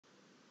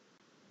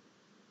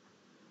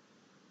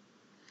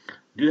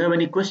Do you have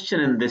any question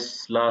in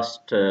this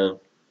last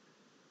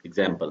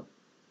example?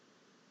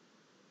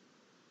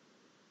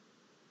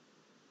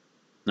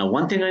 Now,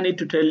 one thing I need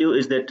to tell you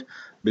is that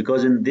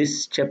because in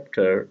this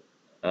chapter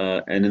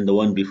and in the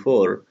one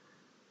before,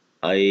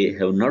 I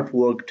have not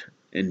worked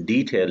in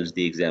details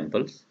the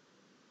examples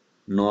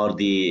nor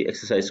the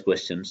exercise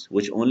questions,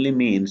 which only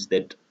means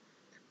that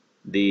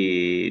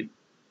the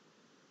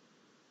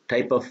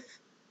type of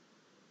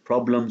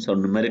problems or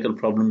numerical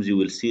problems you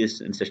will see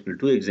in sectional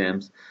 2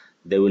 exams,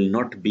 they will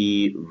not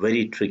be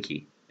very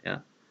tricky. Yeah.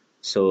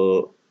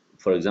 So,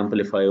 for example,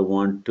 if I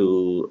want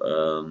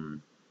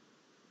to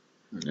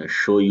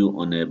show you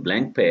on a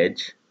blank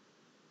page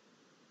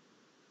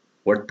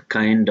what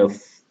kind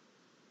of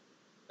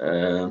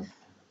uh,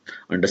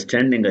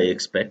 understanding I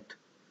expect.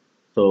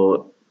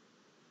 So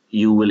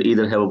you will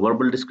either have a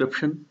verbal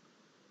description,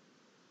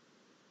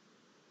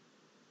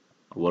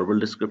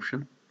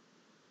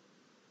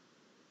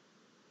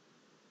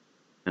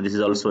 and this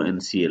is also in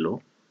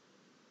CLO,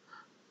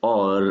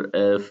 or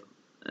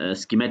a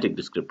schematic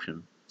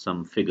description,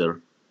 some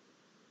figure,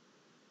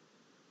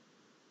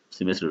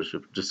 semester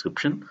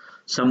description.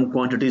 Some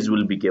quantities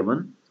will be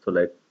given, so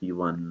like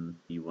P1,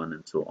 P1,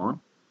 and so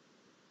on,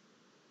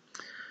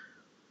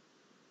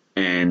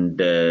 and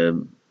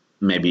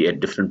maybe at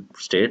different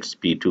states,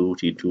 P2,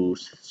 T2,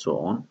 so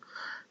on.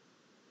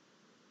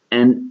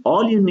 And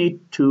all you need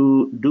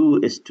to do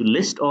is to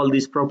list all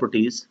these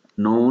properties,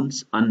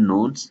 knowns,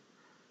 unknowns,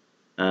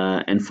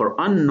 and for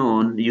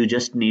unknown, you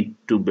just need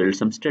to build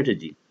some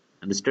strategy.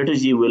 And the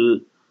strategy will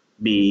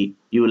be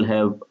you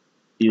have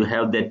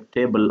that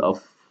table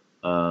of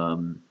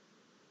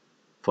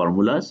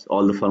formulas.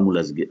 All the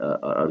formulas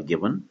are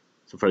given.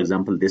 So, for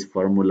example, this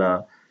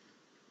formula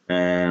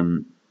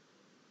um,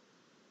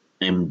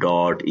 m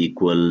dot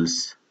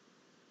equals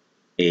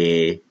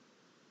a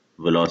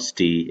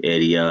velocity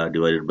area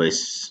divided by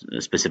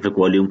specific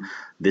volume.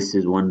 This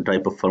is one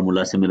type of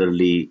formula.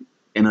 Similarly,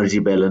 energy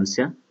balance,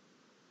 yeah,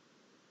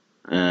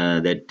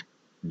 that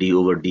d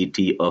over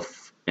dt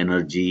of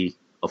energy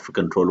of a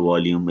control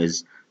volume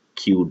is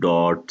q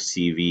dot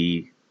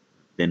cv,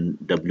 then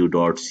w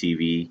dot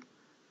cv,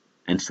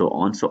 and so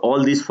on. So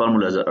all these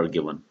formulas are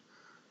given.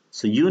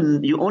 So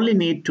you only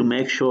need to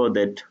make sure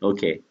that,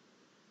 okay,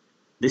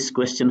 this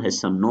question has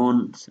some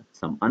knowns,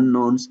 some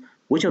unknowns.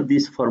 Which of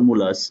these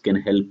formulas can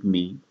help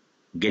me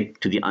get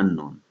to the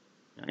unknown?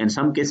 In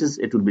some cases,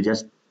 it will be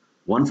just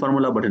one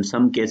formula, but in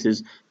some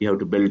cases, you have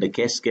to build a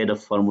cascade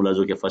of formulas.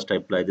 Okay, first I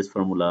apply this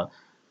formula,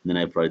 then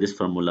I apply this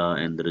formula,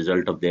 and the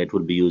result of that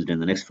will be used in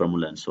the next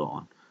formula, and so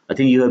on. I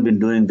think you have been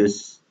doing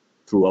this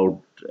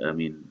throughout, I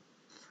mean,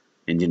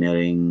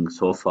 engineering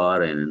so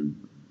far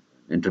and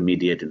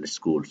intermediate in the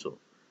school. So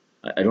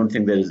I don't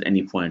think there is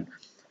any point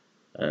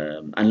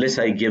unless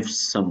I give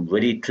some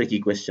very tricky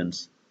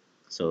questions.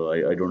 So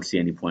I don't see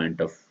any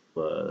point of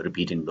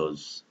repeating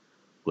those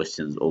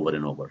questions over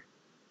and over.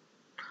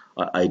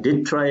 I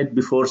did try it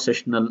before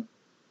sessional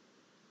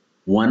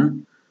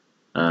one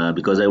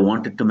because I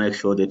wanted to make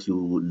sure that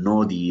you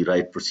know the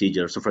right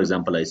procedure. So, for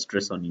example, I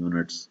stress on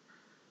units,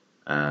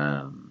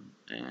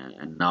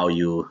 and now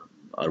you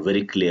are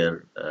very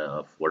clear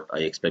of what I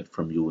expect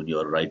from you when you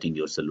are writing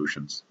your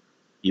solutions.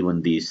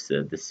 Even this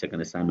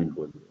second assignment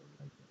was like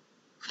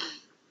that.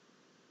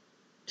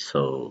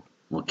 So,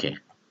 okay.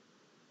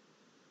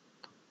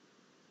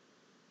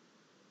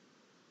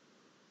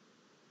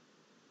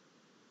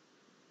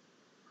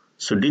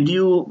 So did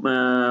you,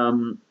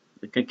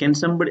 can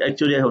somebody,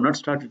 actually I have not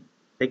started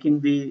taking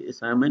the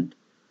assignment.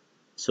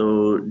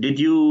 So did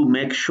you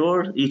make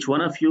sure, each one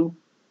of you,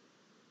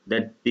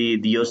 that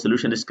your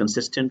solution is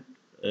consistent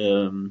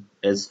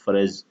as far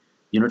as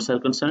units are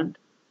concerned?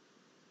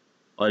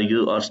 Or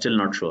you are still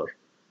not sure?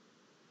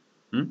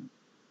 Hmm?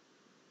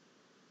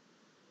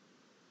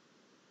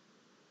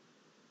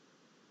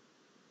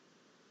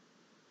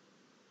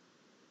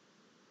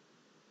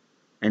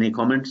 Any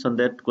comments on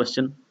that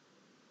question?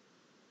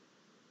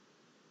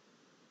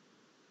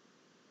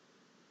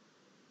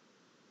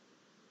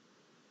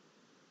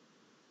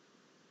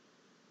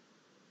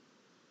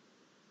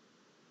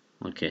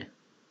 Okay,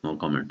 no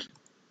comments.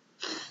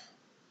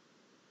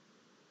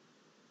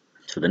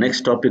 So the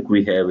next topic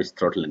we have is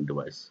throttling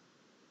device.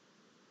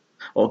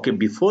 Okay,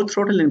 before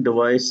throttling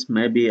device,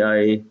 maybe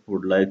I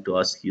would like to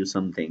ask you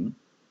something.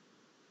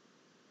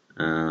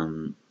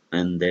 And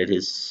that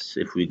is,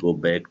 if we go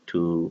back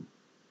to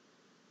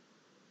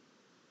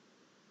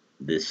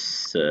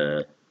this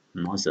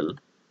nozzle,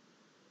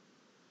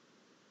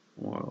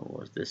 or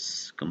was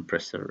this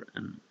compressor?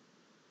 And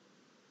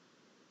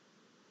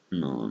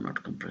no,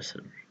 not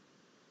compressor,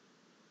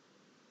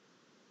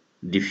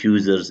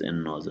 diffusers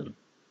and nozzle.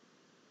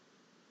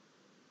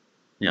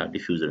 Yeah,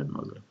 diffuser and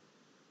nozzle.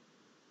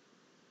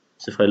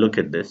 So if I look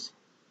at this,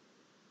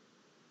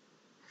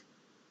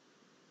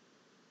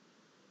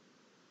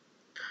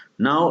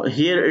 now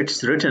here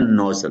it's written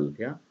nozzle.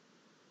 Yeah,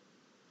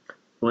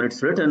 when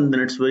it's written, then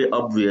it's very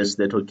obvious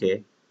that,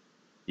 okay,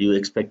 you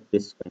expect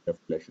this kind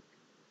of pressure.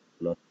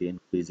 Velocity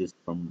increases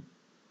from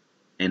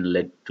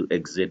inlet to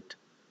exit,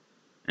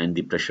 and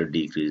the pressure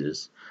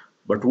decreases.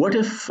 But what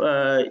if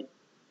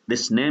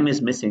this name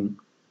is missing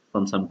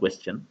from some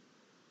question,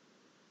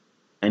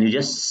 and you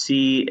just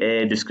see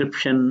a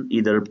description,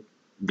 either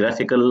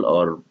graphical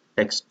or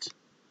text,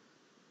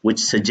 which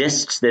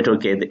suggests that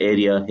okay, the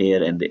area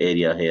here and the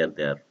area here,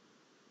 they are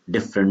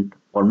different,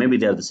 or maybe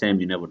they are the same,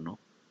 you never know.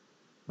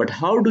 But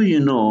how do you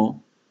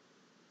know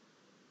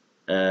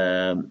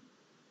um,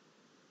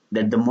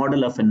 that the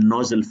model of a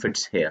nozzle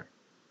fits here?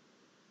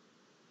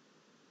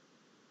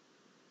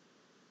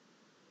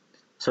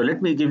 So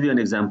let me give you an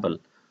example.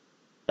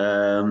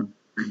 Um,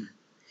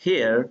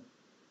 Here,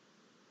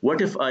 what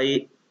if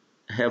I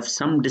have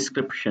some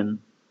description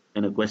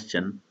in a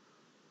question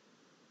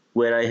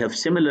where I have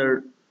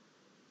similar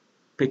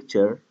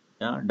picture,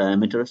 yeah,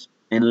 diameters,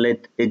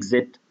 inlet,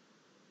 exit,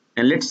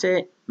 and let's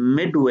say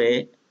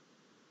midway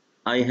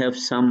I have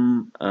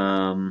some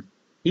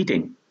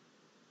heating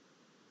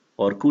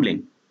or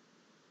cooling.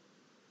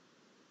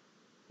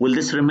 Will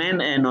this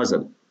remain a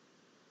nozzle?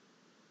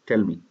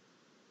 Tell me.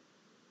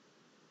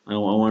 I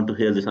want to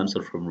hear this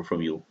answer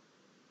from you.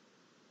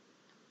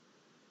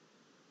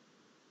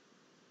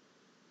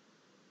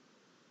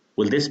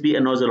 Will this be a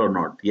nozzle or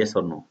not? Yes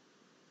or no?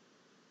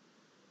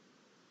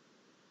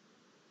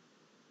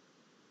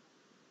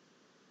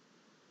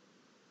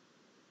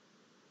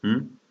 Hmm?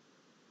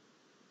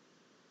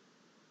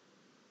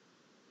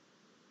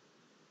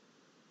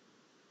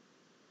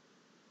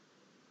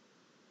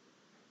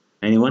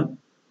 Anyone?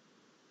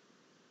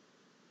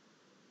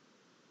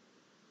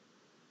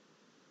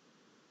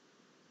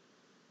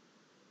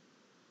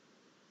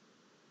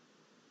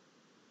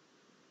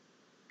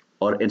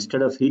 Or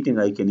instead of heating,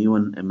 I can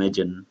even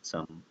imagine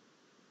some,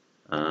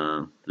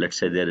 let's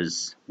say there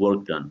is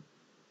work done.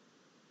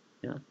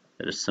 Yeah,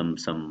 there is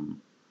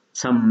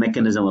some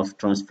mechanism of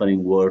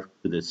transferring work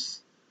to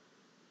this.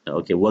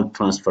 Okay, work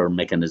transfer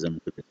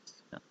mechanism to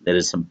this. Yeah, there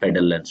is some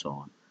pedal and so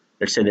on.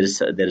 Let's say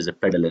there is a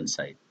pedal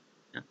inside.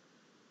 Yeah.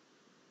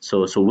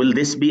 So will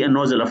this be a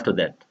nozzle after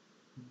that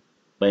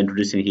by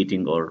introducing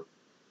heating or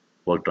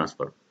work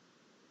transfer?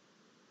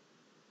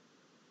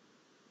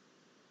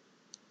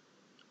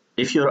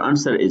 If your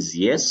answer is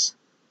yes,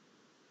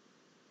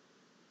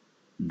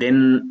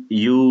 then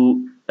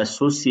you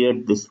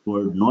associate this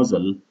word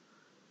nozzle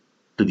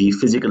to the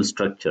physical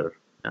structure.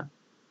 Yeah.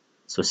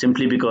 So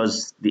simply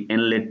because the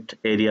inlet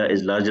area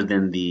is larger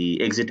than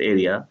the exit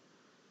area,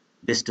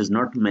 this does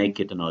not make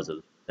it a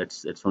nozzle.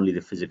 That's only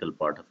the physical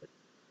part of it.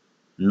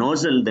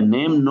 Nozzle, the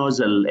name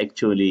nozzle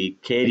actually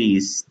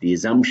carries the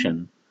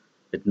assumption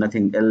that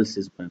nothing else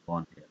is going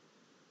on here.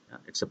 Yeah,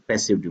 it's a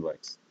passive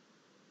device.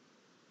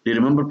 Do you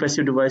remember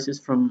passive devices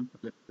from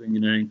electrical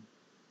engineering?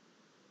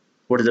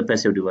 What is a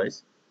passive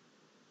device?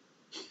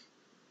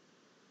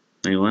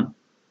 Anyone?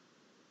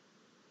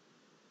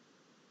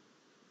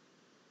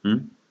 Hmm?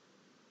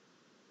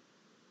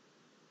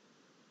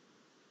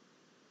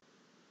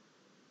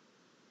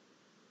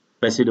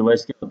 Passive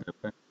device क्या होता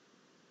है?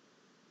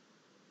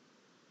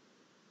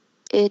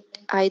 It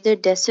either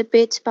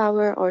dissipates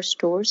power or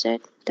stores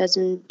it,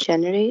 doesn't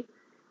generate.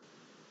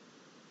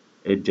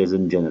 It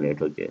doesn't generate.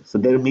 Okay, so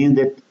that means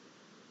that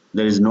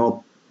there is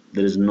no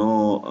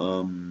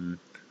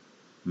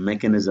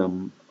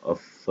mechanism of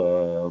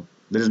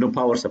there is no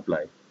power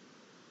supply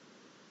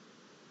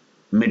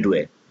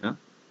midway. Yeah?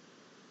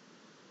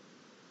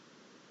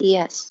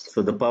 Yes.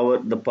 So the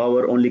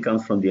power only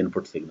comes from the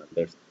input signal.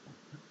 That's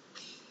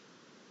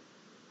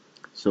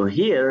so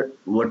here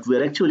what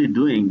we're actually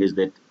doing is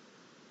that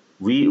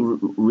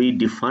we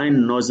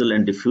define nozzle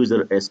and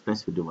diffuser as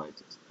passive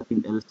devices.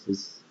 Nothing else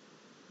is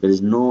there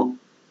is no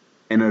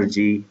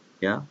energy,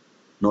 yeah,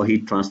 no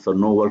heat transfer,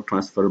 no work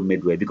transfer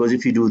midway. Because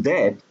if you do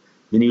that,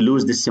 then you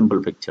lose this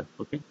simple picture.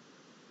 Okay,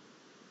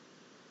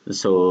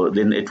 so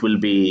then it will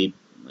be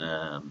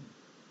um,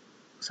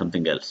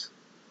 something else.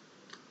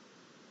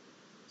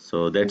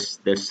 So that's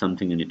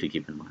something you need to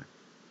keep in mind.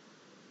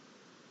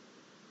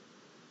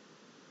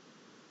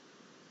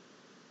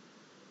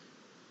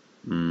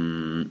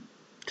 Mm,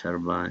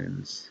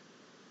 turbines.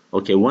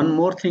 Okay, one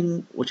more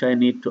thing which I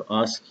need to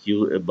ask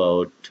you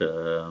about.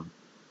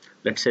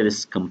 Let's say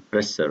this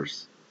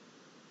compressors.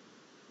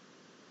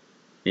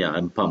 Yeah,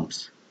 and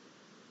pumps.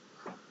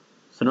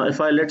 So now,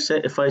 if I let's say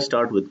if I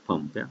start with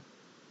pump, yeah,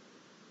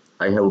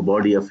 I have a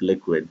body of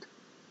liquid,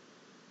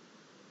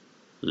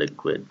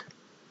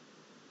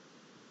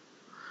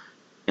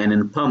 and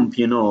in pump,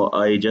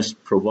 I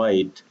just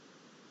provide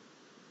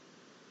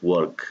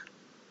work.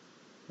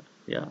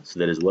 Yeah, so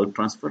there is work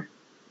transfer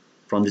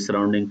from the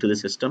surrounding to the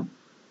system,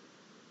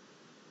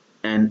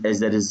 and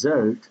as a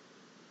result,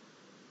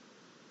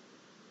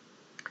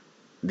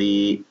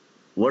 the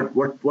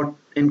what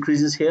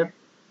increases here?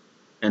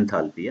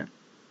 Enthalpy. Yeah,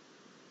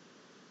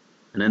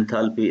 and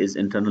enthalpy is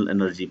internal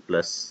energy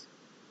plus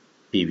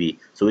PV.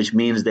 So which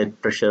means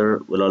that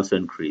pressure will also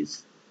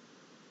increase.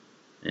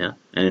 Yeah,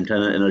 and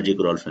internal energy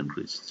could also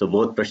increase. So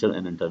both pressure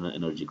and internal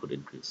energy could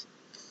increase.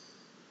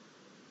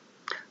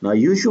 Now,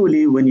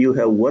 usually when you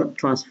have work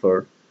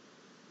transfer,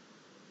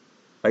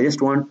 I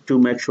just want to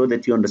make sure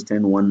that you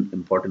understand one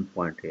important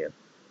point here.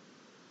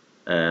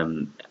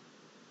 Um,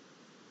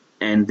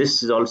 And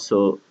this is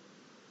also,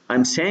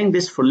 I'm saying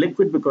this for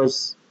liquid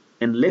because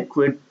in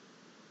liquid,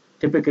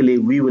 typically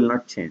we will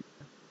not change.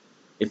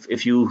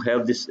 If you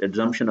have this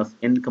assumption of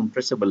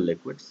incompressible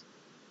liquids,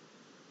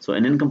 so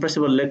in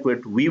incompressible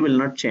liquid, we will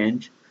not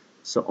change.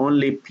 So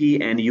only P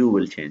and U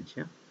will change,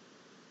 yeah,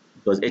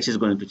 because H is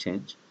going to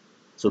change.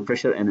 So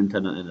pressure and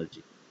internal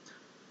energy.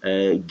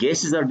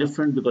 Gases are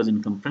different because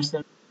in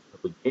compressor,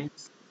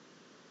 gas.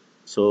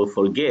 So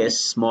for gas,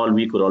 small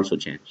v could also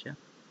change, yeah,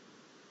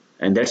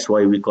 and that's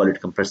why we call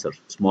it compressor.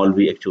 Small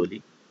v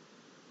actually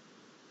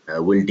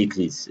will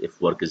decrease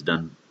if work is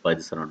done by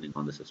the surrounding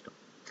on the system.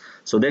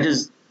 So that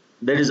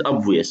is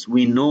obvious.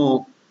 We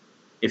know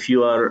if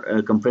you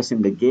are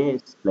compressing the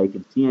gas like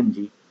in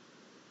CNG,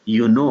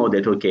 you know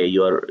that okay,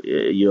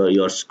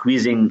 you're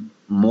squeezing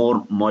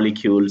more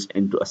molecules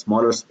into a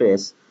smaller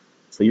space,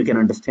 so you can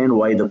understand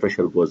why the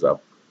pressure goes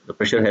up. The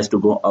pressure has to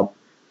go up,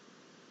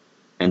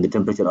 and the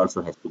temperature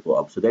also has to go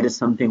up. So that is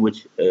something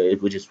which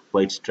is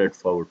quite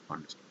straightforward to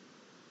understand.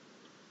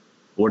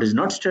 What is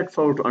not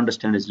straightforward to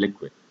understand is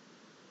liquid,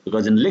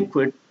 because in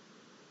liquid,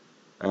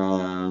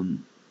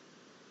 um,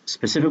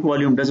 specific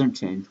volume doesn't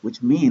change,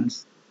 which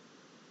means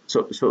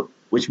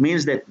which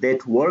means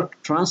that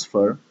work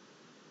transfer,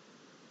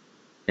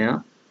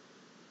 yeah,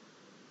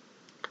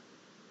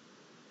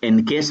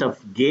 in case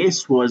of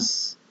gas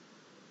was,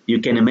 you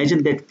can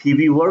imagine that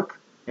PV work,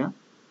 yeah,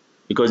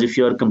 because if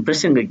you are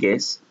compressing a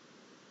gas,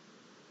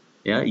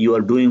 yeah, you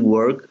are doing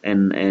work,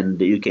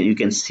 and you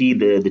can see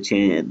the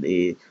change,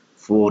 the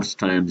force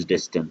times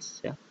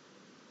distance, yeah,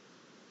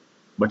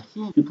 but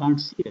here you can't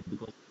see it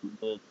because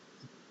the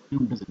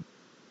volume doesn't.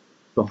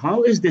 So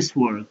how is this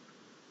work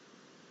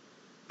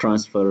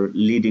transfer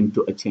leading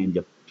to a change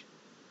of pressure?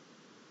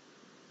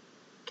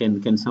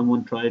 Can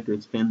someone try to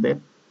explain that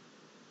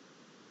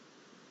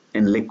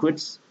in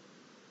liquids?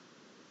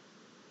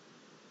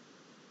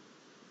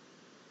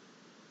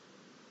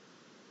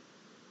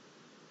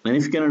 And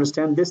if you can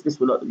understand this,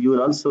 you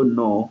will also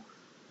know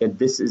that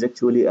this is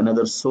actually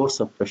another source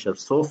of pressure.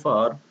 So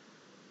far,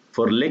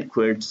 for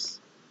liquids,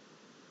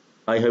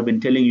 I have been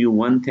telling you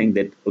one thing,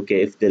 that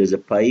okay, if there is a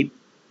pipe,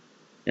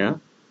 yeah,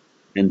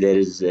 and there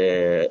is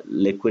a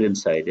liquid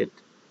inside it,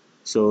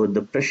 so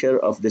the pressure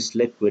of this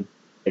liquid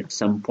at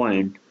some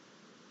point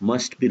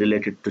must be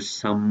related to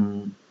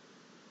some.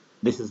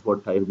 This is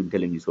what I have been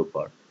telling you so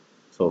far,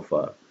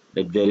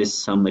 that there is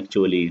some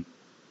actually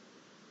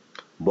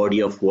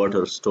body of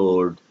water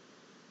stored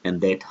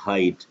and that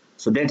height.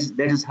 So that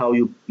is how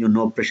you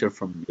know pressure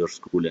from your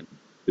school and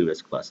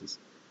previous classes.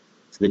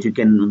 So that you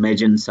can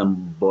imagine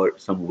some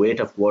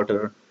weight of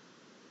water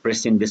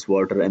pressing this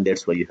water, and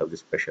that's why you have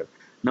this pressure.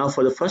 Now,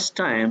 for the first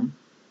time,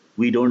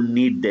 we don't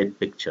need that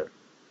picture.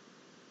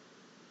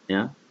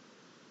 Yeah,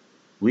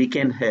 we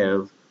can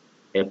have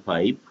a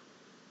pipe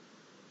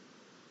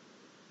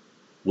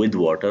with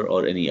water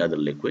or any other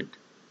liquid,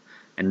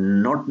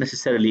 and not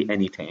necessarily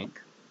any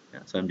tank. Yeah,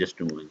 so I'm just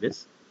removing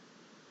this,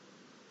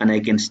 and I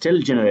can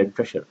still generate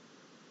pressure.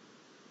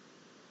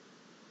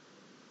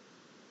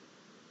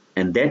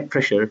 And that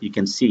pressure, you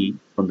can see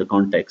from the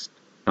context,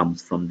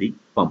 comes from the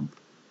pump.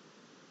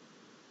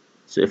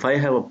 So if I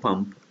have a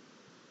pump,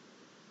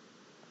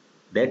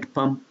 that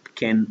pump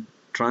can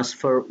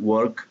transfer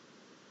work,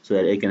 so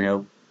that I can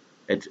have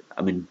it.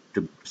 I mean,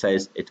 to be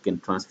precise, it can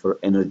transfer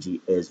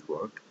energy as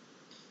work,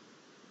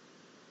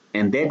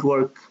 and that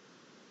work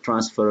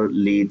transfer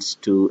leads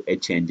to a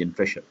change in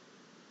pressure.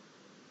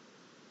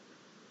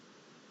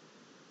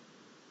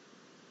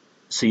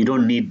 So you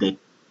don't need that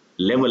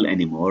level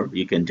anymore.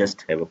 You can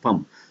just have a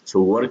pump.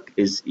 So work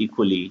is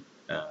equally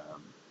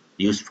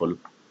useful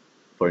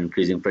for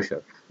increasing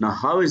pressure. Now,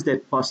 how is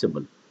that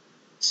possible?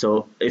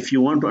 So if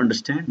you want to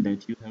understand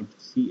that, you have to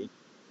see it.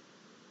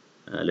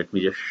 Let me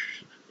just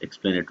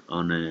explain it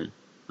on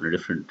a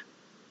different,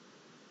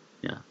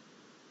 yeah,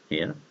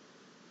 here.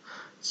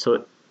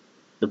 So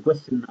the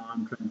question now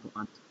I'm trying to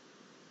answer: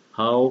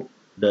 how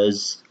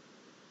does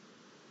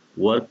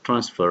work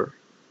transfer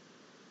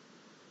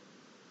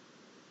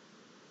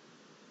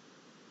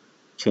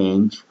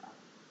change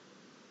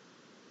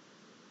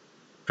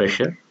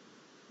pressure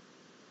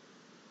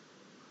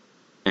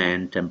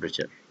and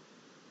temperature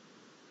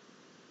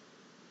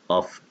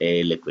of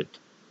a liquid?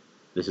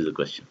 This is the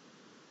question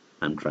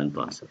I'm trying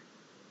to answer.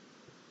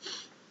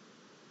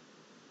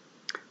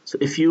 So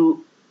if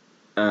you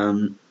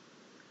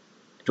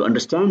to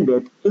understand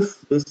that,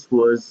 if this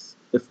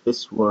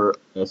were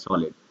a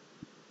solid,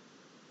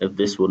 if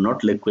this were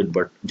not liquid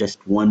but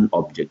just one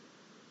object,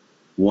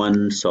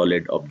 one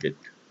solid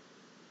object,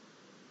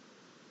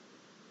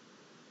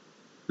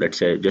 let's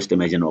say, just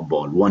imagine a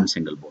ball, one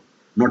single ball,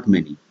 not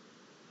many,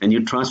 and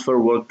you transfer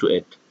work to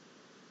it,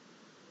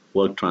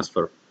 work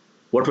transfer,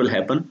 what will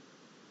happen?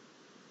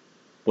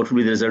 What will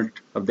be the result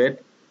of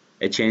that?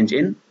 A change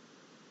in,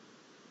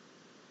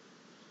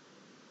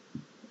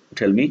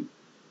 tell me,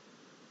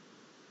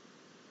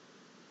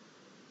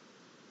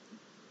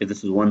 if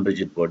this is one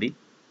rigid body,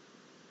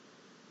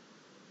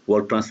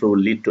 work transfer will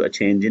lead to a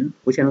change in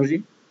which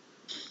energy?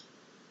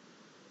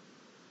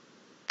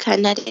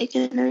 Kinetic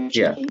Yeah,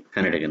 energy.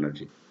 kinetic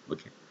energy.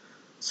 Okay.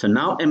 So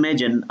now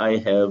imagine I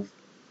have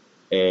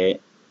a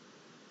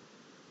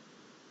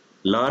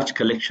large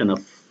collection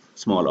of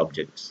small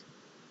objects,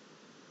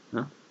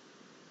 huh?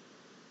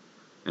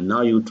 And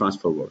now you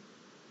transfer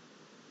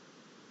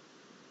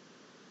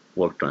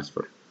work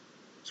transfer.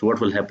 So what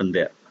will happen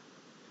there?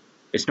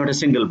 It's not a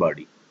single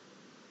body.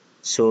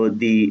 So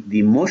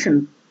the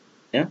motion,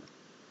 yeah.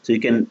 So you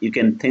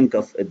can think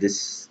of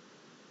this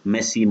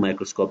messy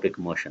microscopic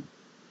motion.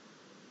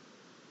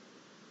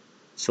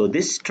 So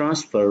this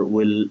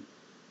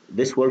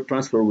work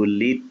transfer will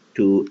lead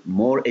to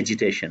more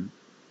agitation,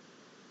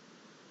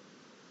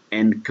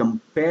 and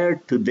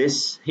compared to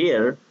this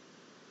here,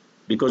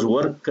 because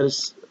work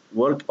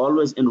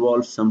always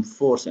involves some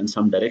force and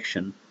some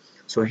direction.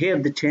 So here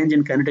the change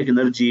in kinetic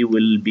energy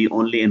will be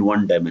only in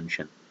one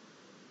dimension.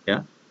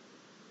 Yeah.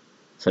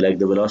 So like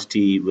the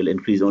velocity will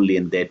increase only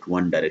in that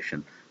one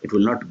direction. It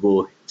will not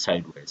go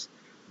sideways.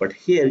 But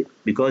here,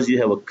 because you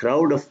have a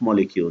crowd of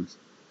molecules,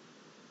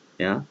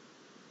 yeah.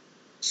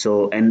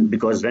 So, and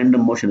because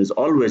random motion is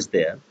always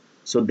there,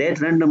 so that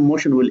random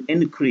motion will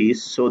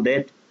increase, so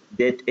that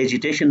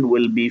agitation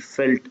will be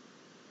felt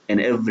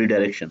in every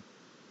direction.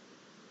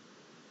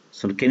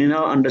 So can you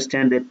now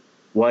understand that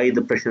why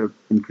the pressure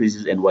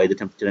increases and why the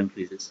temperature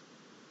increases?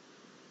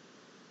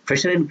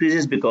 Pressure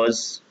increases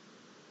because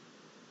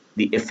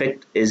the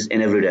effect is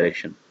in every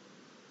direction,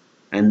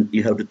 and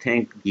you have to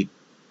think the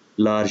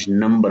large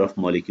number of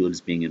molecules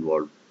being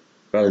involved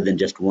rather than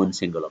just one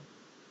single object.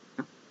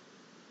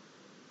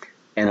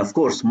 And of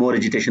course, more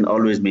agitation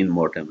always means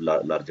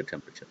larger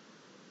temperature.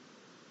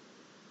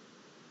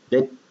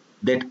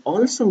 That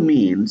also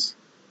means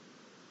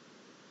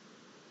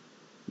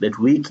that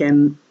we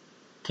can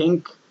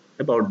think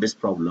about this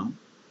problem,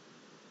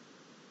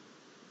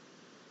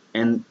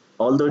 and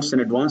although it's an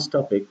advanced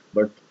topic,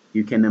 but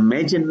you can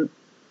imagine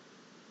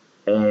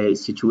a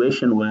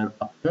situation where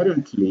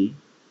apparently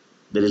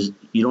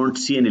you don't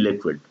see any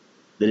liquid,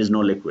 there is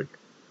no liquid.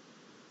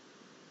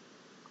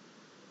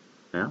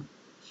 Yeah.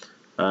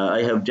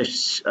 I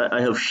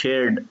have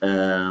shared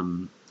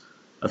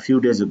a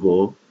few days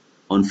ago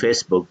on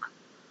Facebook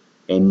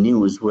a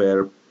news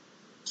where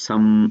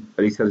some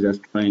researchers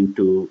trying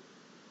to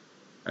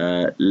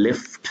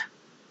lift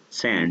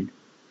sand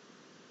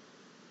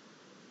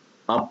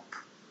up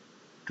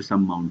to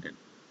some mountain.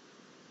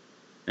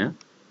 Yeah,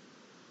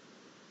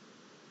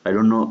 I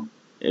don't know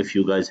if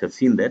you guys have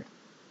seen that,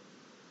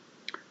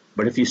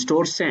 but if you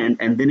store sand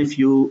and then if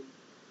you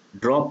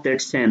drop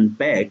that sand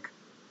back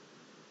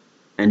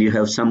and you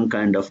have some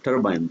kind of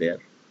turbine there,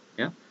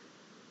 yeah,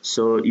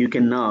 so you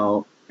can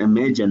now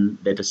imagine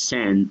that a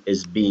sand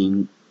is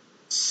being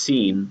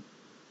seen.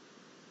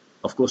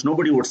 Of course,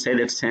 nobody would say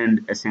that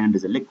sand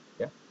is a liquid,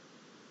 yeah?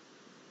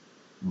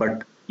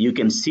 But you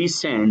can see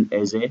sand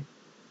as a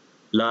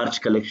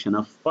large collection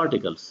of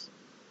particles.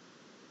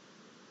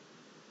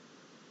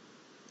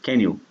 Can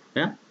you?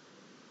 Yeah.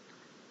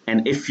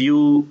 And if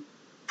you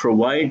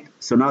provide,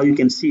 so now you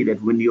can see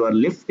that when you are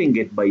lifting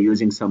it by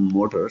using some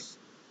motors,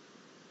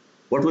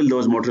 what will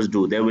those motors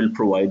do? They will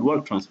provide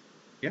work transfer.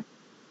 Yeah.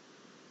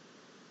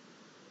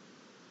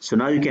 So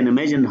now you can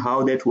imagine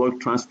how that work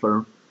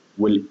transfer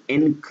will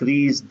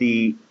increase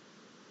the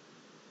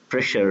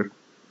pressure,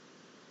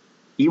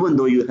 even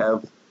though you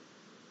have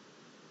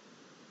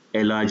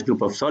a large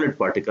group of solid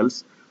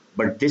particles,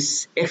 but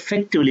this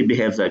effectively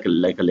behaves like a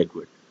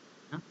liquid.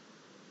 Yeah?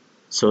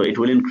 So it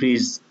will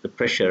increase the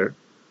pressure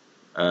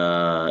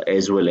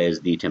as well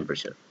as the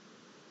temperature.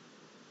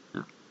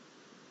 Yeah.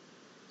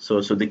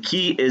 So the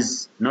key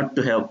is not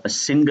to have a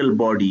single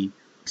body,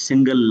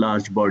 single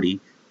large body,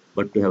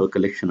 but to have a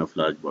collection of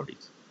large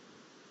bodies.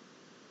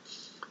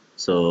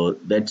 So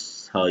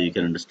that's how you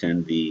can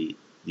understand the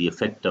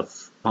effect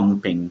of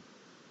pumping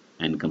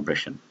and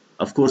compression.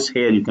 Of course,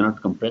 here you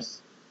cannot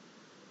compress.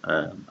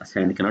 A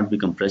sand cannot be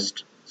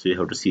compressed, so you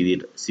have to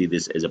see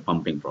this as a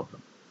pumping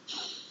problem.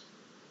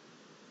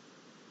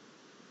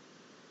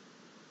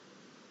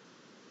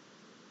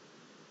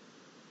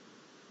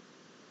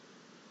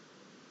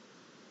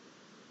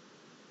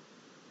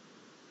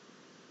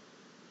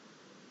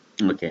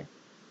 Okay.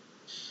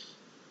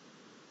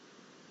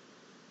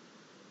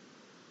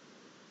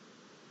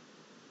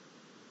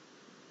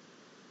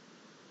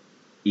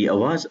 ये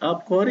आवाज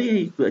आपको आ रही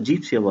है? कोई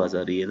अजीब सी आवाज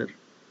आ रही है इधर.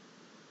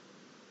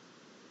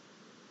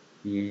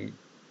 ये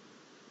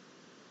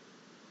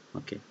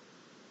okay.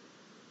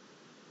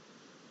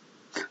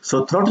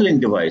 So throttling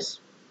device.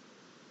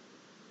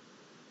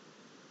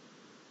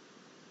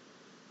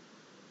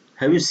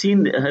 Have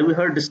you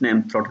heard this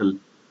name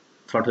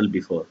throttle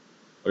before,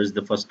 or is it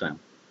the first time?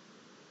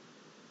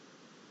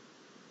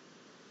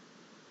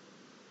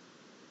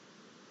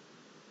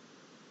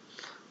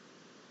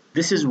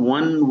 This is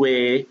one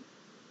way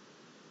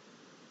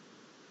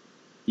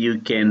you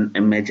can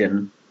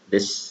imagine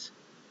this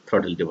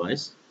throttle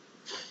device,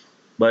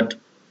 but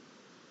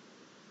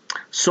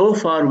so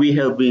far we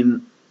have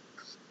been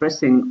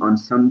pressing on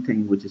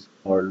something which is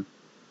called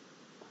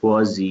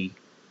quasi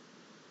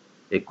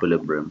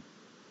equilibrium.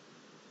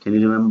 Can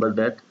you remember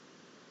that?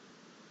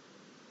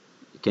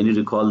 Can you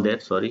recall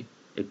that? Sorry.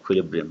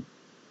 Equilibrium,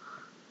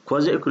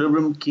 quasi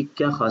equilibrium की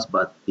क्या खास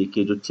बात थी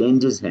कि जो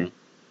changes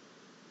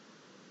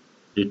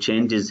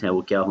हैं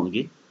वो क्या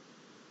होंगी,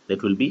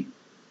 that will be,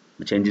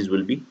 the changes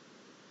will be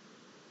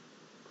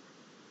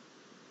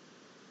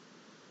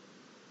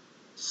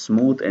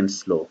smooth and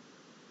slow,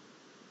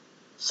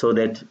 so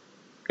that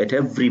at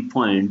every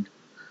point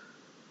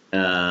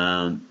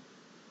um,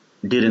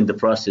 during the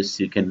process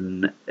you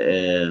can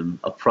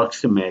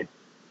approximate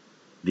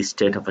the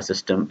state of a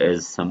system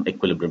as some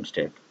equilibrium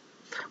state.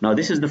 Now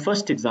this is the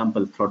first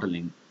example,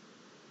 throttling,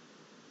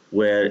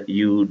 where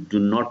you do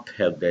not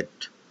have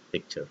that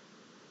picture.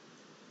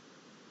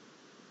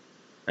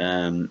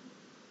 Um,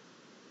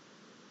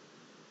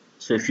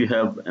 so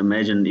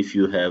imagine if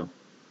you have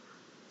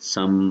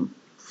some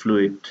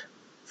fluid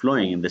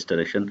flowing in this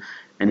direction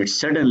and it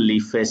suddenly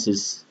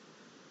faces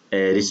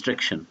a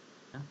restriction.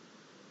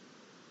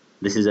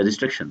 This is a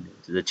restriction,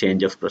 it is a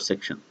change of cross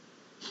section.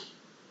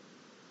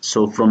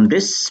 So from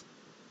this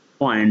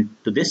point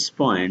to this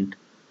point,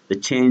 the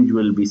change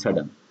will be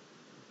sudden.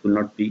 It will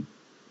not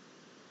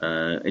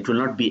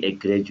be a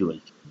gradual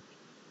change.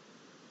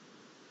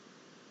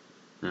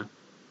 Yeah?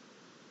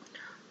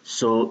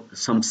 So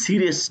some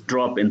serious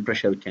drop in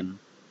pressure can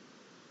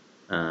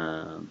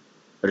uh,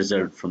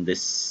 result from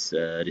this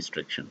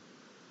restriction.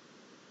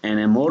 And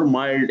a more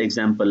mild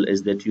example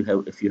is that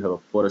if you have a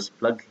porous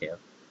plug here,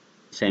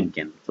 same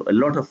can. So a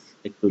lot of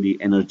actually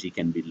energy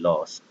can be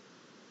lost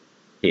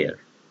here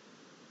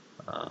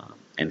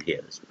and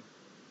here as well.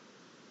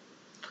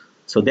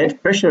 So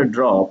that pressure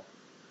drop,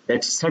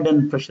 that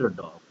sudden pressure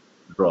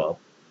drop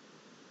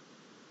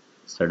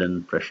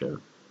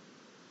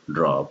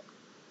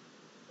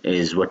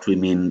is what we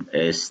mean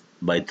as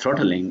by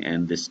throttling,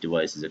 and this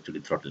device is actually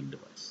throttling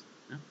device.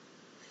 Yeah?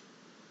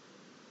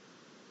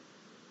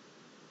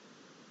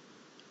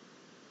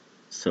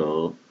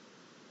 So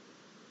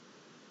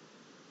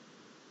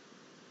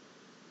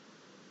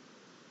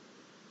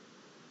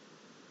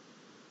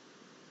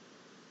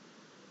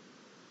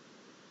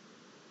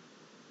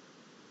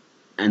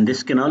and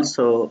this can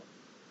also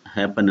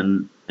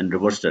happen in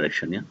reverse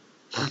direction. Yeah.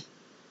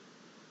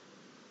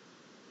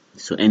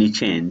 So any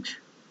change,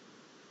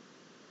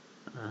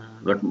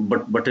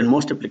 but in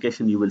most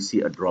application you will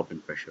see a drop in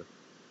pressure.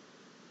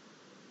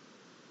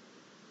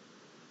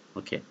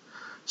 Okay.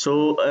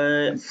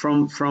 So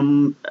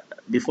from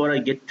before I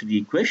get to the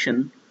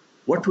equation,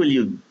 what will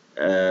you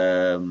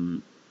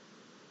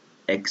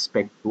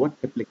expect? What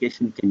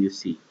application can you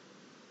see?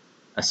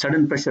 A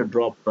sudden pressure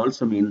drop would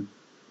also mean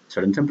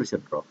sudden temperature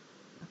drop.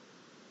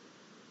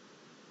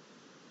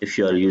 If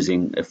you are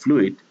using a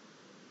fluid,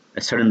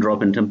 a sudden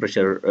drop in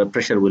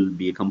pressure will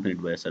be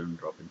accompanied by a sudden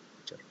drop in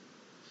temperature.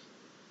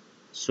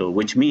 So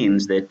which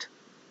means that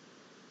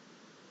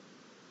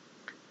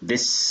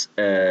this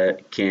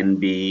can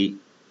be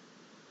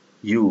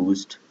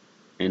used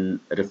in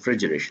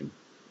refrigeration.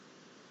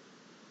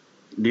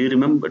 Do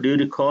you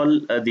recall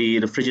the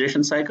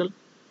refrigeration cycle,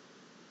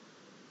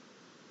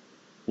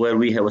 where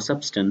we have a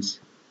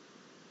substance,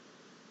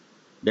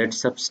 that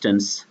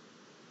substance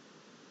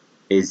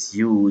is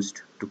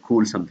used to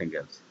cool something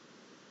else?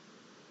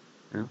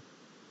 Yeah?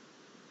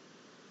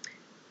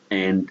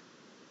 And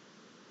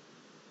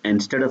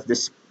instead of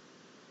this,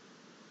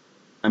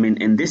 I mean,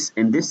 in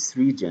this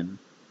region,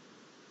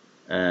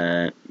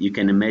 you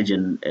can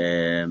imagine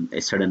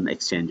a sudden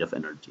exchange of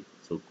energy.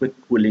 So quick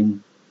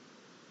cooling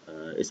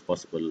is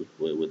possible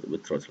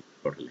with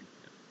throttling.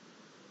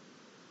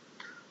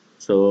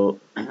 So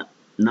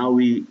now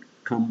we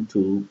come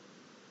to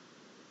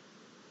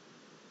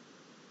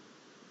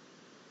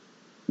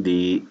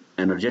the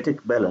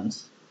energetic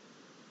balance.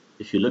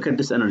 If you look at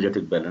this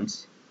energetic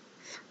balance,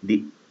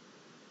 the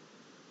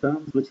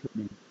terms which have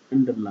been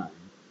underlined,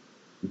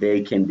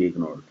 they can be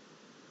ignored.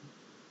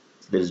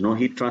 There is no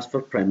heat transfer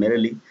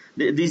primarily.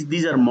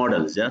 These are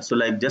models, yeah. So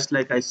just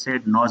like I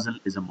said, nozzle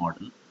is a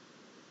model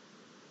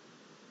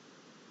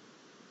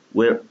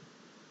where,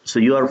 so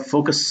you are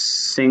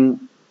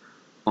focusing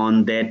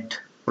on that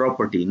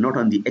property, not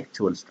on the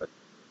actual structure.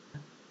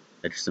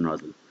 That's the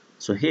nozzle.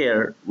 So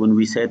here, when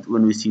we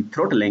see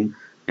throttling,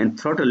 and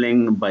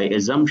throttling by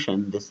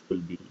assumption, this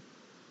will be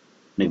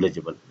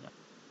negligible. Yeah.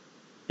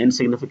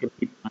 Insignificant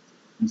heat transfer,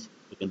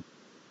 insignificant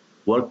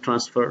work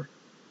transfer.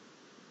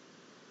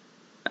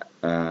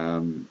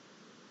 Um,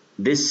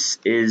 this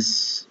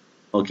is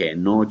okay.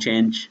 No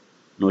change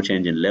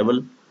in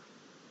level.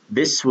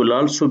 This will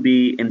also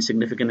be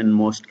insignificant in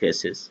most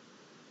cases,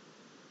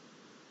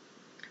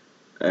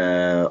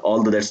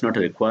 although that's not a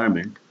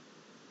requirement.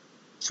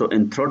 So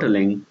in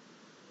throttling,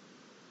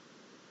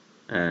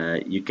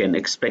 you can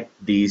expect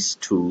these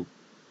two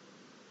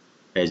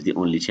as the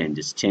only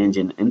changes: change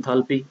in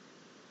enthalpy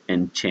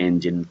and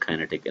change in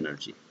kinetic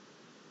energy.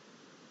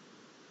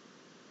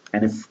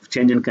 And if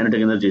change in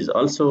kinetic energy is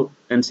also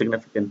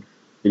insignificant,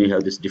 then you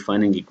have this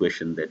defining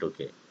equation that,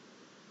 okay,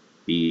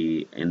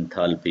 the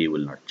enthalpy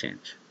will not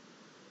change.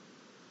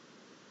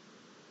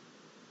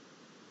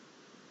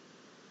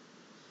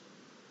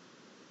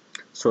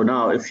 So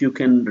now if you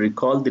can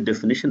recall, the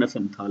definition of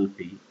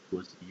enthalpy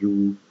was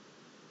U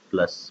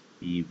plus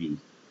PV.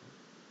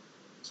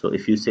 So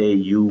if you say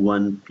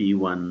U1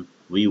 P1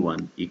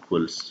 V1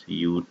 equals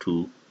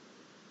U2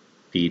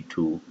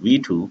 P2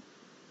 V2,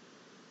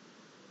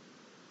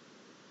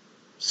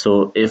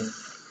 so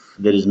if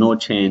there is no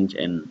change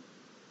in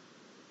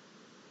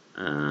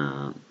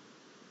uh,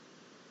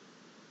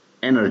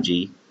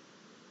 energy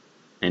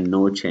and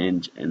no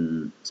change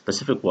in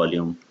specific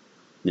volume,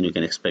 then you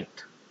can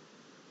expect,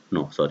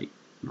 no, sorry,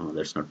 no,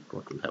 that's not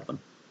what will happen.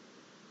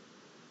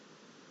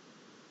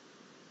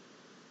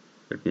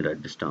 Let me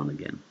write this down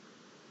again.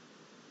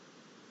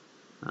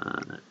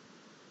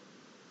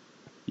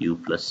 U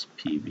plus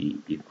PV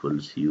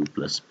equals U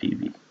plus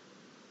PV.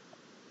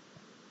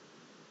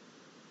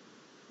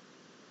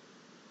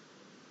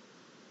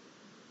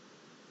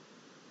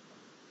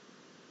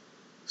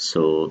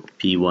 So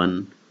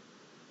P1,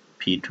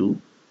 P2,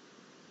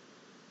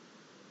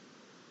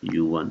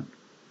 U1,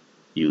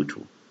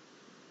 U2.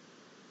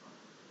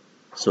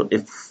 So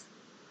if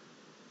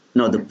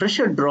now the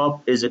pressure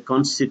drop is a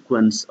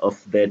consequence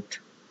of that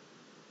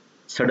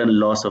sudden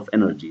loss of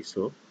energy.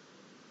 So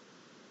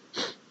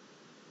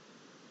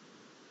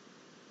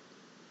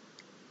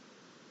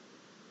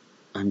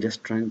I'm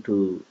just trying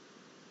to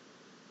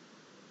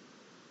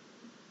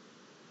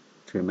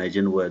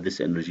imagine where this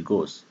energy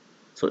goes.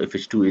 So if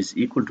H2 is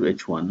equal to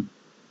H1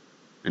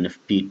 and if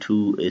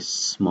P2 is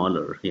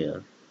smaller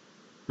here,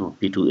 no,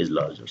 P2 is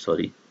larger,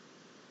 sorry.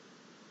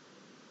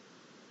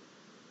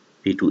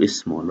 P2 is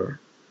smaller,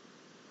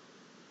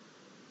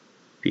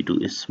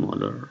 P2 is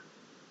smaller,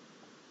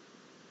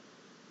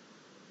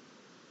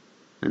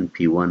 and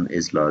P1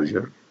 is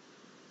larger.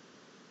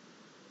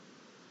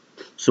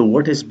 So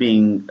what is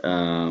being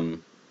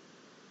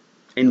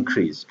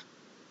increased?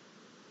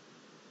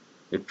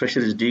 If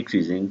pressure is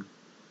decreasing,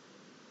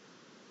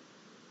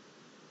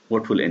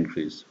 what will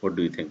increase? What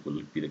do you think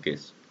will be the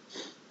case?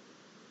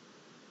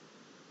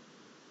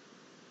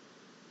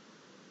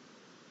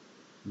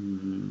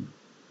 Hmm.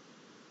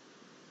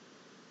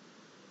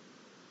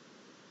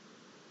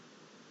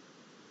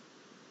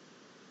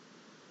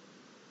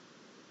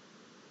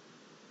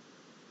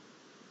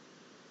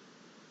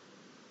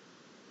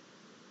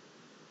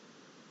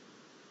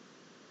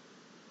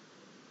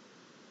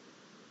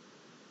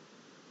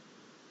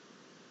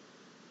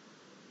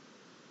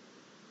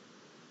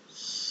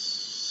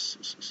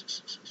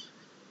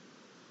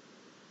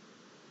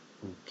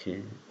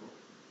 Okay.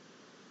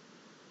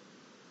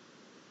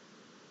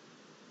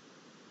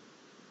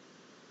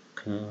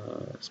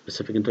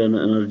 Specific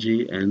internal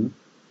energy and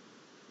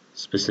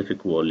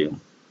specific volume.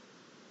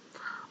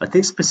 I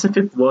think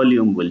specific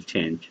volume will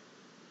change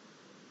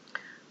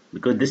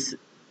because this,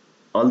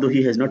 although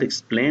he has not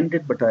explained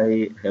it, but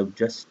I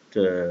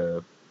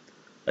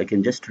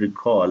can just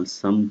recall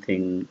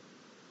something.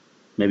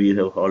 Maybe you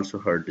have also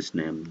heard this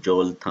name,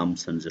 Joel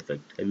Thomson's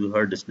effect. Have you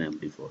heard this name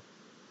before?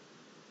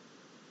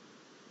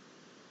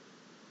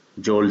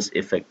 Joel's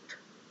effect,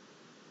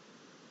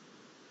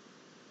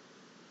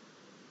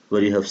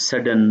 where you have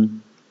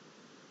sudden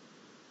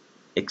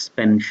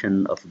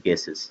expansion of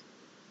gases.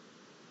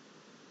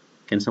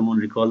 Can someone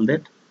recall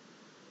that?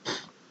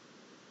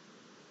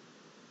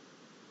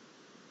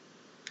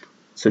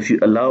 So if you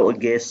allow a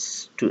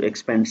gas to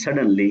expand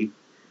suddenly,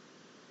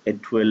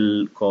 it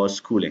will cause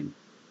cooling.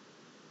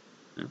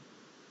 Yeah.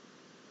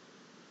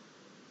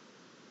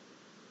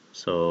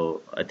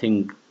 So I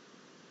think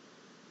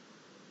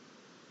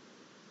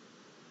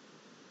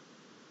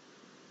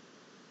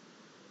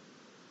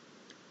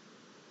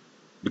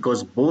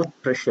because both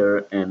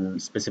pressure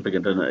and specific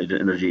internal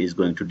energy is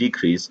going to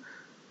decrease,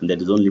 and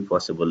that is only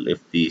possible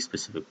if the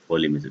specific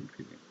volume is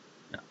increasing.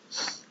 Yeah.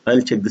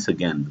 I'll check this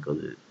again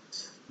because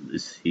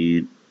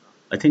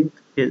I think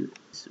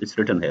it's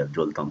written here,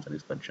 Joel Thomson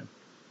expansion.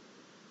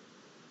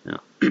 Yeah.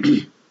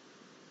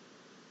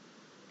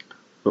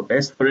 So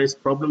as far as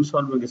problem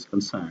solving is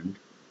concerned,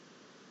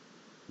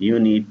 you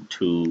need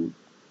to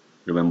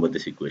remember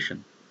this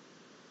equation,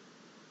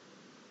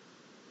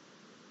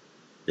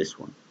 this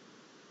one,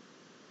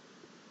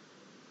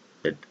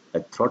 that a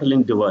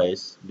throttling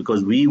device,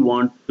 because we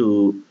don't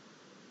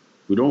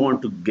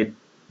want to get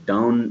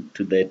down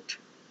to that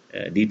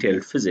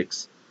detailed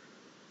physics.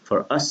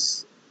 For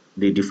us,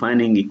 the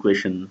defining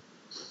equation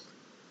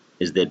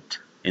is that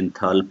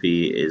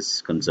enthalpy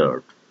is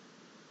conserved,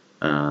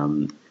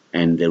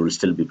 and there will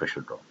still be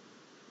pressure drop.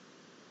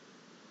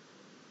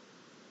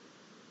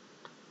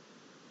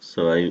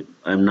 So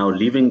I'm now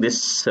leaving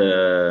this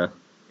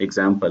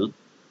example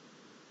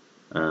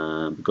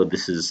because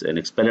this is an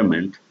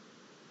experiment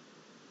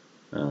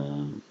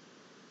uh,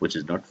 which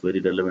is not very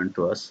relevant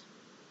to us.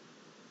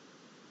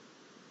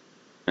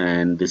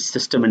 And this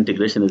system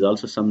integration is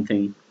also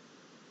something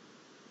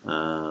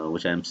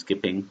which I'm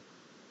skipping.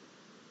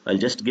 I'll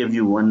just give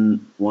you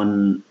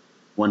one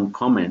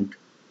comment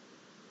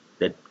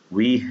that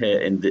we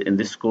in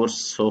this course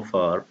so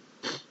far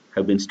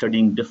have been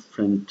studying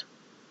different,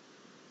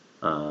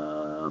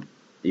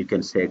 you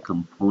can say,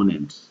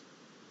 components.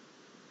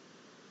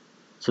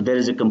 So there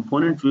is a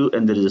component view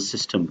and there is a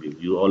system view.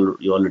 You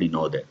already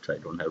know that, so I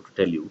don't have to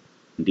tell you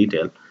in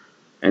detail.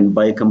 And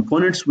by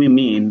components we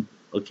mean,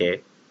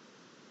 okay,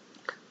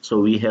 so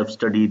we have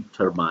studied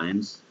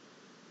turbines,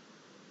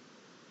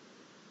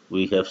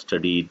 we have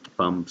studied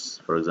pumps,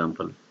 for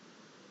example,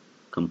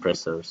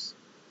 compressors,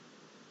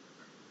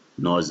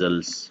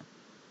 nozzles,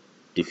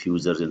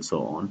 diffusers, and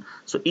so on.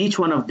 So each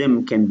one of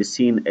them can be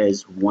seen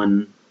as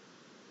one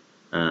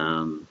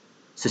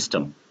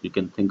system. You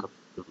can think of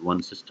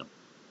one system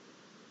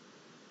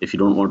if you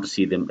don't want to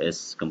see them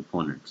as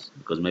components,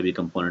 because maybe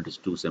component is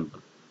too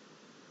simple.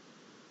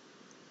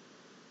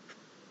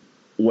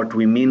 What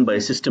we mean by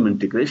system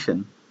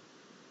integration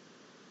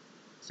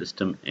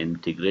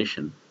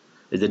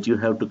is that you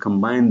have to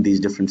combine these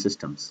different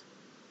systems.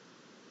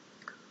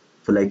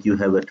 So like you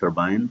have a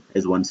turbine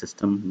as one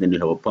system, then you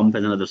have a pump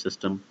as another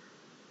system,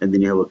 and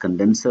then you have a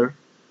condenser,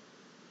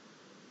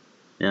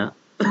 yeah,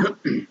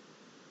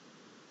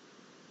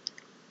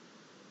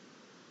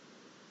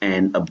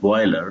 and a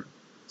boiler.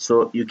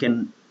 So you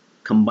can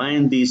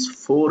combine these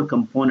four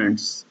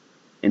components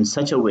in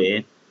such a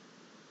way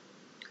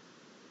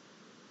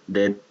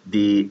that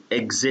the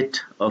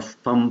exit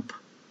of pump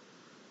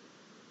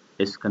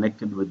is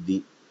connected with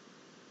the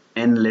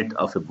inlet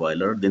of a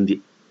boiler, then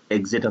the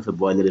exit of a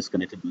boiler is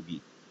connected with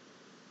the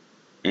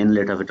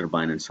inlet of a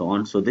turbine, and so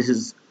on. So this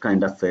is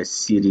kind of a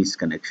series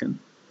connection.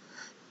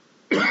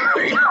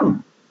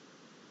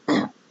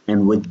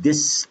 And with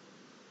this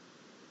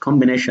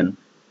combination,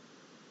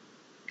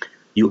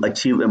 you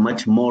achieve a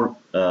much more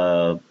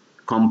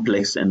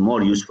complex and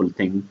more useful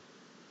thing,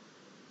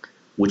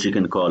 which you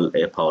can call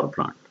a power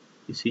plant.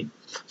 You see,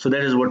 so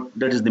that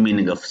is the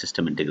meaning of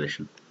system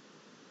integration.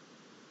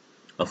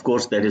 Of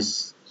course, that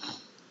is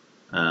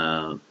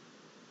uh,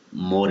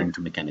 more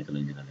into mechanical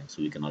engineering,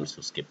 so we can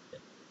also skip that.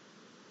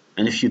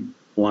 And if you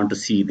want to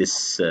see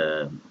this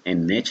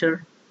in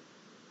nature,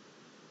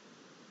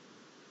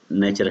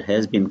 nature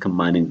has been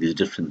combining these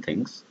different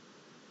things.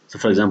 So,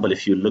 for example,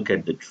 if you look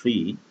at the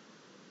tree,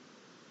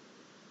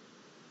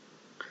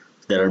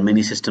 there are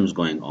many systems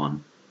going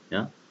on.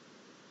 Yeah.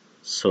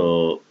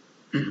 So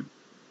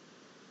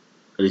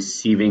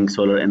receiving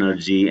solar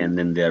energy, and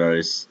then there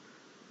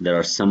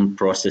are some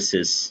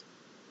processes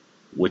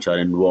which are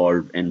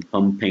involved in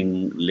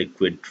pumping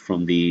liquid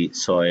from the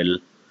soil,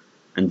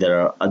 and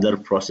there are other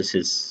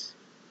processes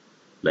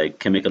like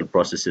chemical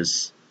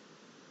processes,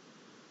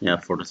 yeah,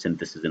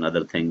 photosynthesis and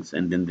other things,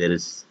 and then there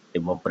is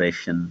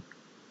evaporation,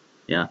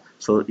 yeah.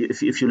 So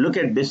if you look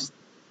at this,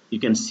 you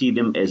can see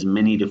them as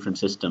many different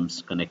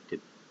systems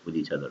connected with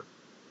each other.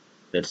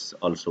 That's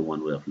also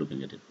one way of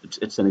looking at it.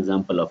 It's an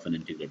example of an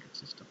integrated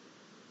system.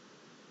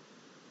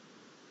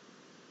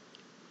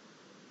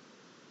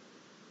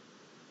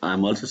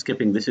 I'm also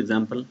skipping this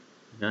example,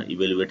 yeah,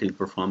 evaluating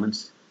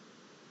performance.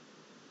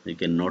 You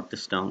can note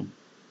this down,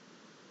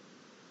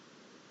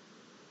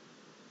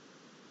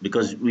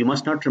 because we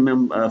must not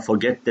remember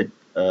forget that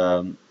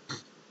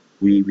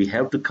we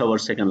have to cover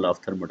second law of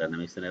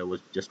thermodynamics, and I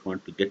was just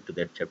want to get to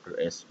that chapter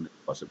as soon as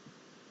possible.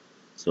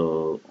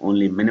 So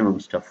only minimum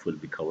stuff will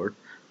be covered.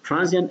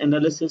 Transient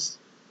analysis,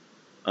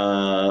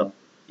 uh,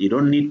 you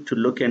don't need to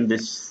look in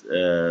this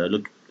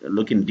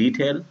look in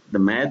detail the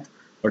math,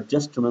 but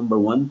just remember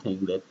one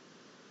thing, that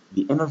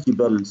the energy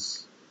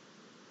balance,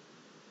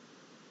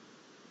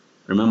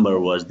 remember,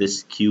 was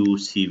this Q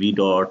CV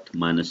dot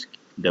minus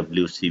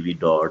W CV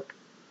dot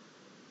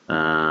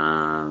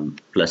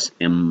plus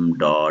M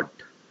dot,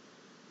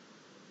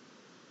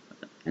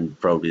 and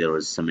probably there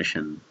was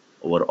summation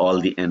over all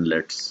the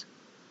inlets,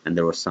 and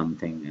there was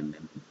something, and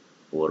then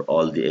over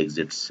all the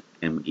exits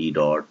ME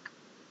dot,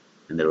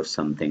 and there was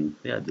something,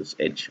 yeah, this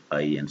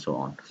HI and so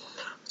on.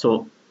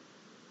 So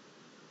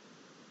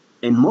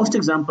in most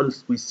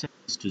examples we set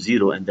this to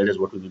zero, and that is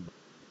what we mean.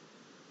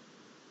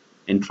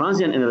 In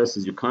transient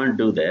analysis you can't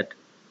do that,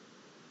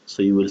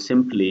 so you will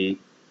simply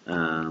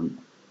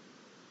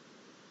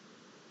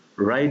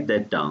write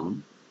that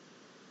down,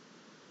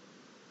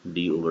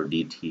 d over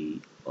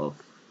dt of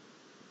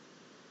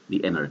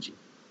the energy.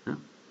 Yeah.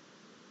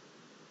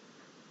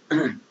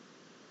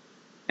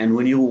 And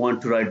when you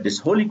want to write this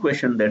whole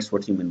equation, that's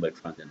what you mean by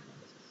transient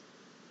analysis.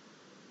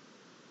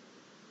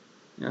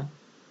 Yeah.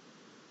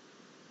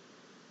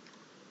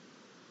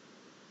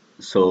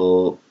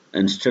 So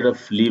instead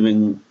of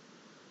leaving,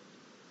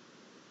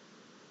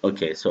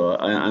 okay, so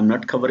I'm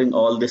not covering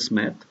all this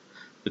math,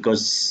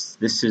 because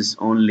this is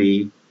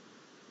only,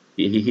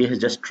 he has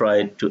just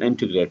tried to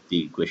integrate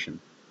the equation.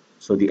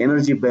 So the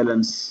energy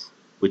balance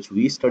which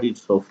we studied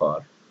so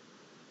far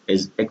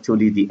is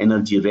actually the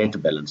energy rate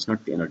balance,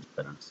 not the energy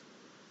balance.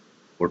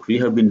 What we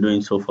have been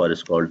doing so far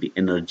is called the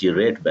energy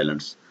rate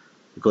balance,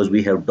 because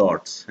we have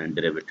dots and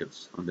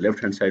derivatives. On the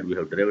left hand side we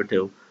have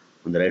derivative,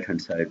 on the right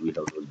hand side we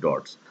have those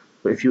dots.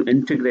 So if you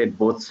integrate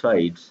both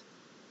sides,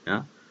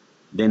 yeah,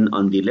 then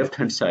on the left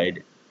hand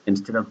side,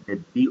 instead of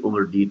the d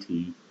over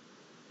dt,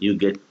 you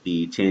get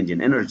the change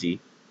in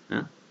energy.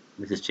 Yeah?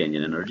 This is change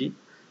in energy.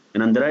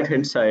 And on the right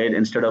hand side,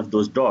 instead of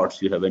those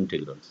dots, you have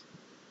integrals.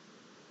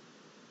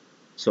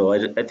 So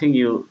I think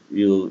you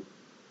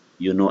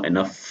know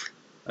enough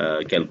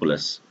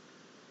calculus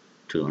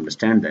to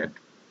understand that.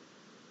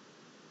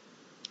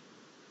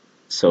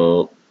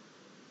 So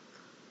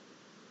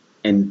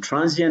in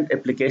transient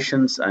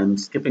applications, I'm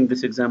skipping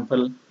this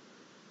example.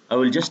 I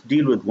will just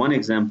deal with one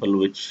example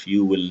which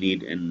you will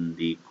need in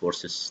the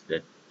courses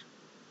that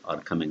are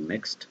coming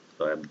next.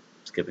 So I'm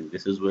skipping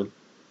this as well.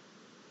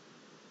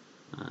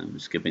 I'm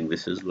skipping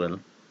this as well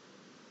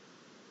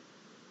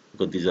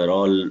because these are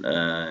all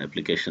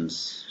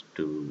applications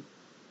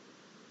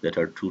that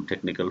are too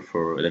technical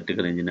for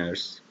electrical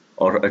engineers,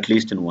 or at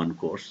least in one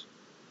course.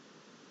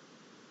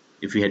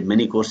 If we had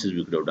many courses,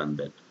 we could have done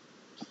that.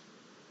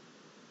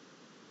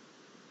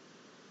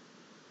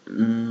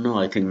 No,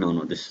 I think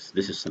no. This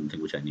is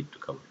something which I need to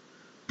cover.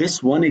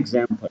 This one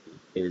example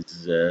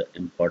is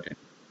important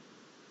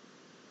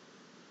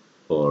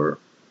for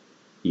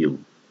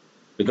you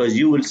because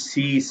you will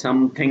see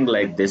something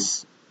like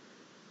this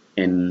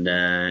in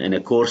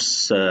a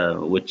course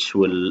which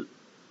will,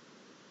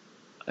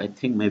 I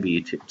think maybe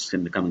it's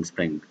in the coming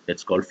spring.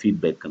 That's called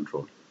feedback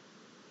control.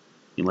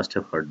 You must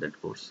have heard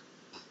that course.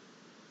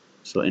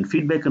 So in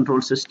feedback control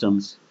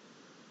systems,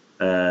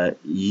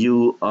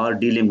 you are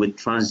dealing with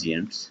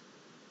transients,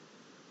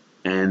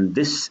 and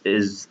this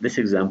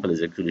example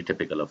is actually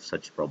typical of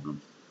such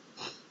problems.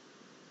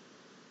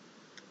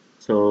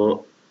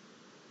 So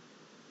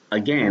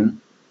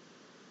again,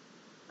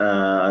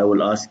 I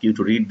will ask you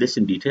to read this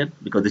in detail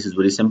because this is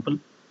very simple.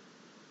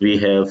 We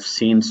have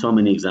seen so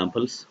many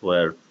examples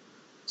where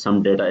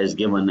some data is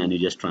given and you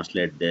just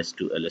translate this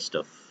to a list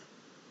of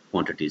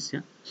quantities.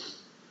 Yeah.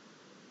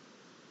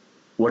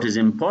 What is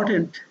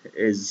important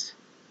is,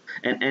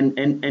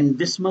 and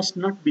this must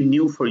not be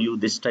new for you,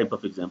 this type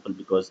of example,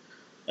 because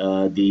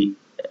uh, the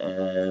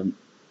um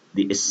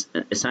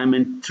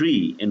assignment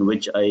 3, in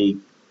which I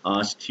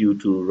asked you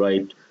to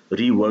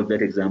rework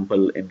that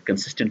example in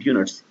consistent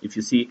units. If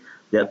you see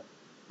that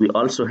we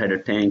also had a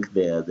tank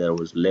there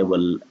was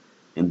level,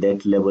 and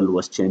that level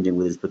was changing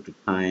with respect to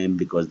time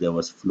because there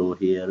was flow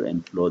here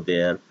and flow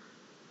there.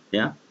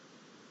 Yeah.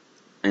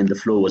 And the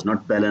flow was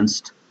not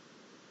balanced.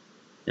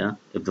 Yeah,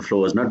 if the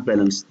flow is not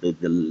balanced,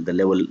 the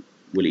level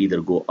will either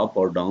go up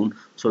or down.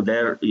 So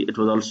there it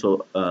was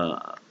also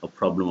a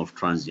problem of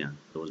transient.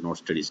 There was no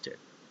steady state.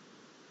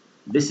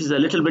 This is a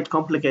little bit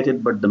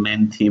complicated, but the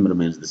main theme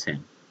remains the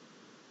same.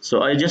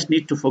 So I just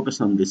need to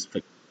focus on this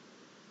figure.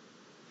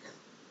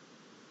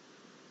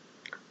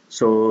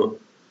 So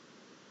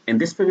in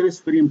this figure, it's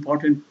very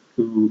important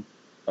to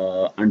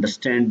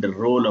understand the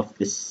role of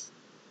this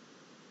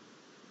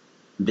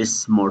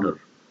motor.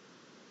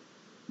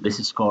 This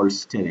is called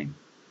steering.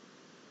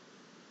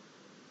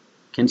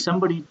 Can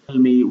somebody tell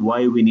me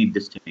why we need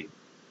the steering,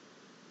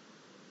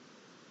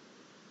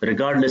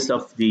 regardless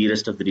of the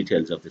rest of the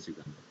details of this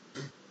example?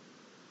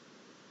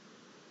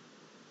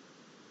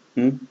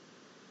 Hmm?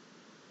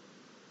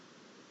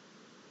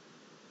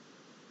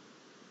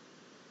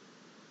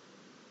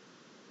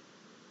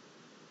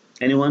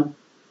 Anyone?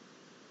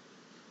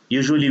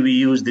 Usually we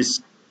use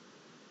this,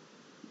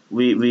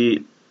 we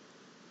we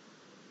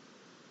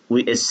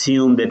we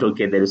assume that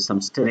okay, there is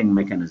some steering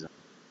mechanism.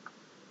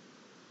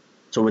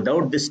 So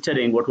without this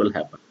steering, what will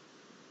happen?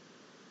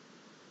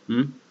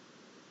 Hmm?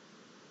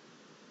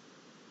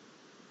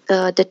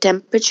 The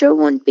temperature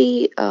won't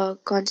be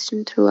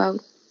constant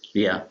throughout.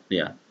 Yeah.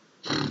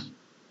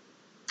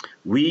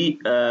 We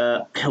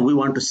we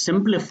want to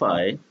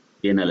simplify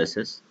the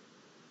analysis,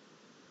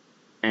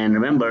 and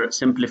remember,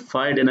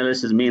 simplified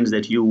analysis means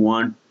that you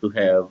want to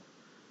have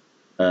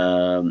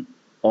um,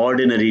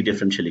 ordinary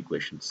differential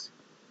equations,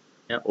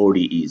 yeah,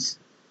 ODEs.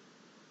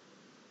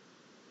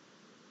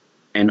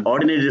 And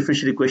ordinary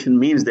differential equation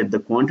means that the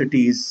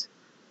quantities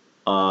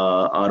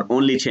are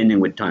only changing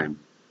with time.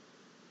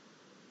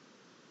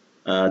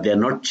 They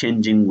are not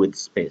changing with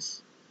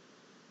space.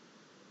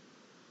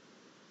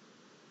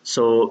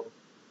 So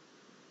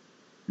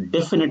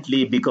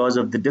definitely because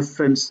of the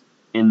difference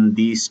in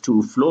these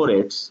two flow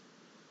rates,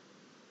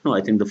 no,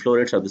 I think the flow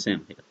rates are the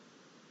same here.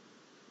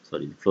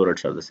 Sorry, the flow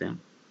rates are the same.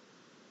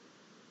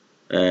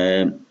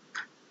 Um,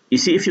 you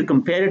see, if you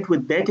compare it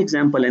with that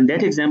example, in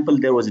that example,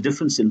 there was a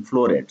difference in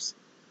flow rates.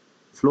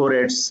 Flow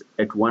rates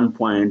at one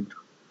point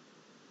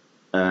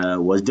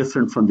was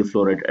different from the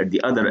flow rate at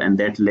the other, and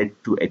that led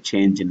to a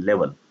change in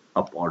level,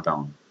 up or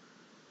down.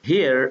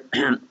 Here,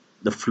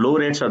 the flow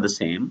rates are the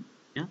same.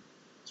 Yeah.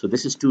 So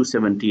this is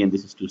 270 and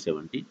this is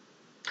 270,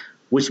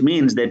 which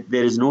means that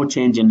there is no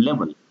change in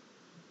level.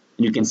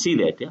 And you can see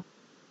that, yeah.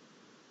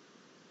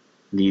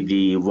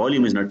 The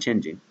volume is not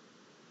changing,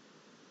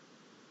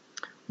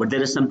 but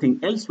there is something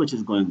else which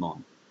is going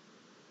on.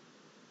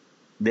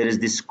 There is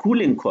this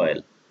cooling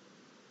coil.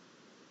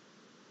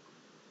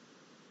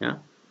 Yeah.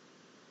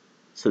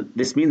 So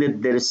this means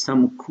that there is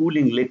some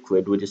cooling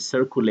liquid which is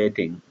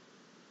circulating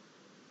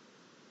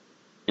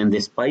in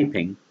this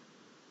piping,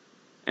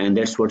 and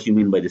that's what you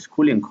mean by this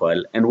cooling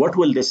coil. And what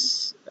will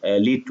this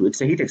lead to?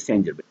 It's a heat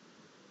exchanger. It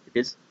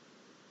is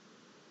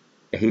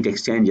a heat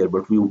exchanger,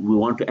 but we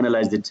want to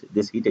analyze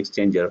this heat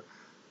exchanger,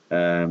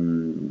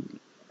 um,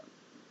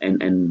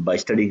 and by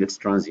studying its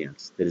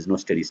transients, there is no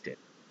steady state.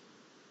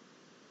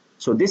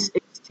 So this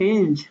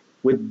exchange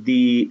with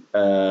the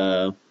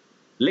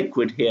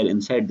liquid here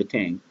inside the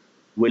tank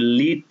will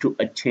lead to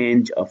a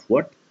change of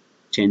what?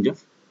 Change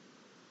of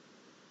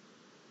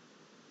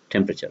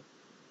temperature,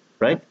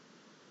 right?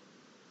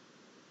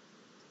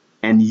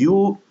 And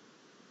you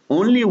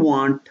only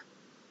want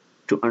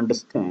to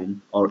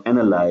understand or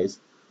analyze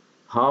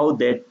how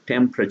that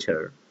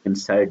temperature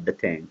inside the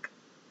tank,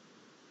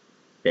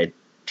 that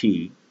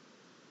T,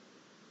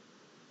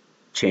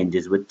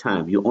 changes with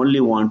time. You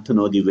only want to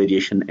know the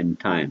variation in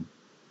time.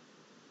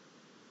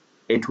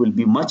 It will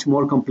be much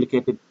more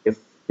complicated if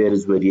there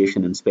is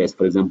variation in space.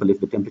 For example, if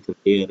the temperature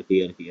here,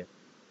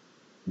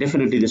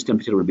 definitely this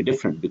temperature will be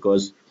different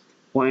because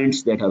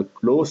points that are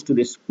close to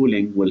this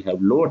cooling will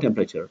have lower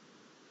temperature.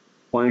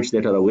 Points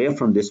that are away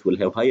from this will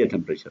have higher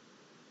temperature.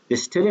 The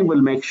stirring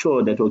will make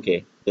sure that,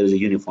 okay, there is a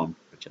uniform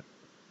temperature.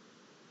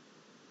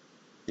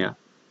 Yeah.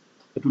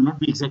 It will not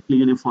be exactly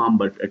uniform,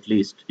 but at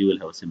least you will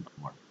have a simple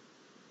model.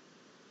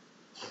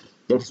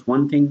 That's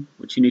one thing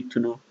which you need to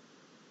know.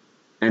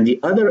 And the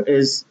other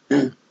is,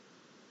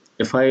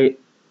 if I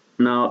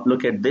now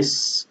look at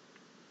this,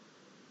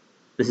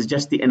 this is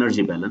just the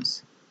energy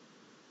balance.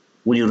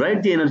 When you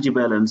write the energy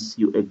balance,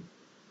 you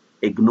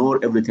ignore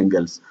everything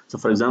else. So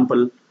for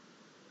example,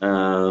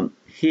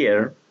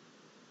 here,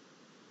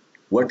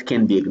 what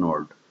can be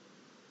ignored?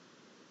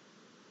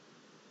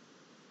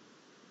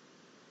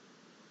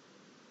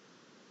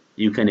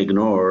 You can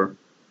ignore,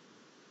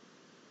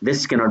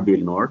 this cannot be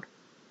ignored,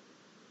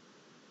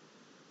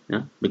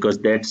 yeah, because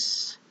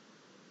that's,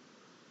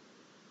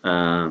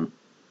 um,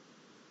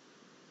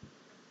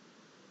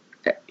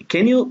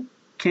 can you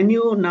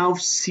now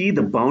see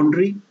the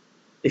boundary?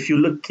 If you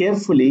look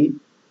carefully,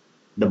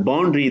 the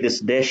boundary, this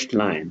dashed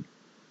line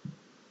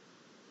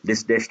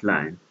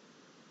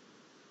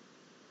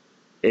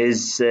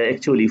is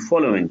actually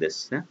following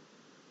this, yeah?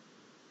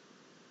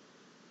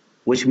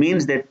 Which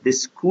means that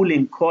this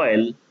cooling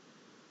coil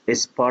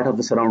is part of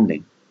the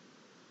surrounding.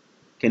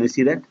 Can you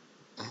see that?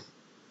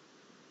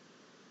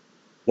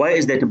 Why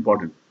is that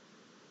important?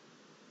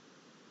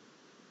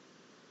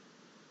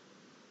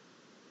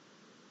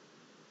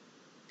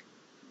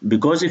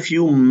 Because if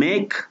you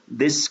make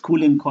this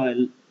cooling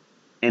coil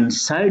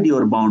inside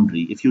your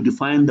boundary, if you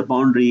define the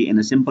boundary in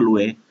a simple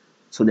way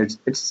so that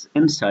it's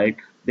inside,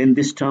 then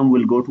this term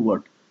will go to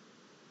what?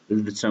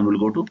 This term will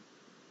go to,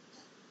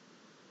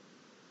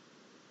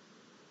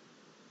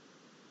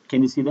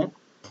 can you see that?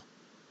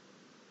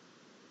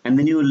 And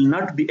then you will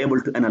not be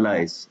able to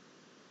analyze,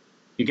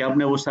 क्योंकि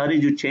आपने वो सारी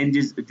जो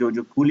changes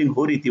जो cooling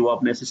हो रही थी वो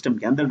आपने सिस्टम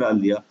के अंदर डाल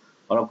दिया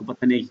और आपको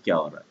पता नहीं कि क्या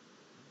हो रहा है.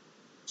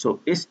 सो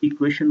इस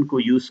इक्वेशन को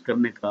यूज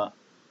करने का,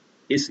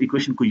 इस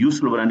इक्वेशन को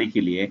यूजफुल बनाने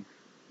के लिए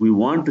we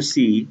want to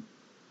C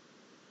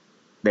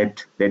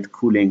that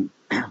cooling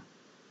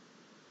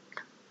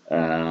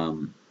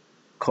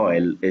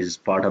coil is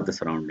part of the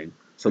surrounding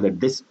so that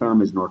this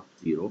term is not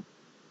zero,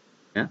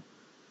 yeah.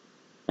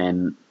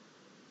 And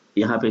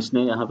यहाँ पे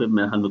इसने यहाँ पे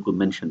मैं हम लोग को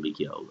mention भी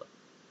किया होगा.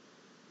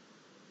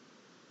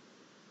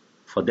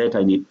 For that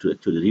I need to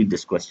actually read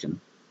this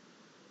question,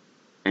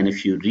 and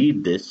if you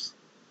read this,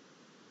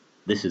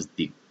 this is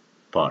the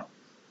part.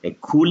 A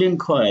cooling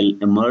coil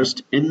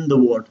immersed in the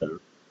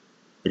water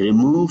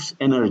removes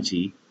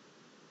energy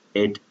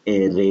at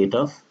a rate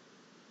of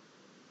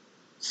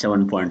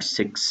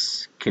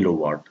 7.6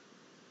 kilowatt.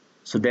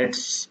 So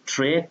that's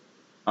straight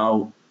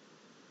out,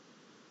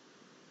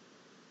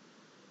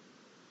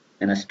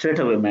 in a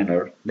straightaway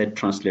manner, that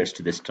translates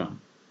to this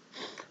term.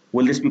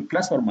 Will this be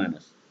plus or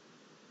minus?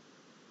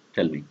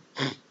 Tell me.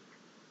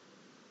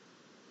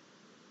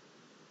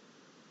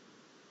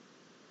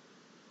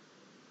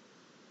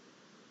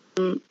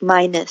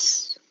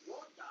 Minus.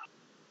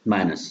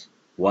 Minus.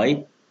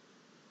 Why?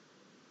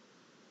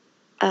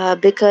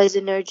 Because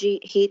energy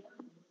heat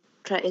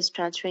is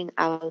transferring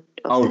out of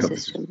the Out of the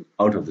system. system.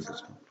 Out of the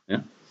system.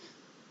 Yeah.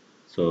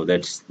 So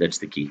that's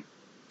the key.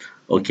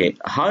 Okay.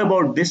 How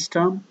about this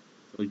term?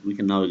 So we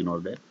can now ignore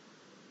that.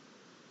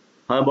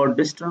 How about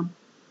this term?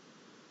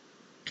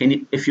 Can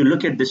you, if you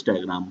look at this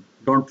diagram,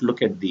 don't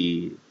look at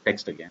the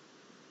text again.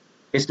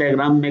 इस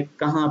diagram में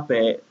कहाँ पे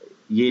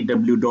ये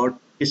W dot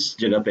किस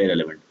जगह पे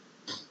relevant?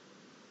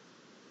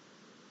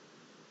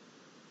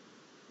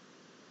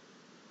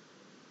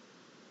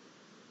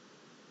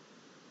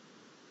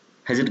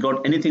 Has it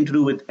got anything to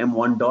do with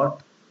M1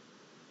 dot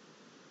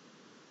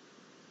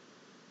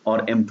or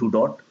M2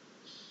 dot?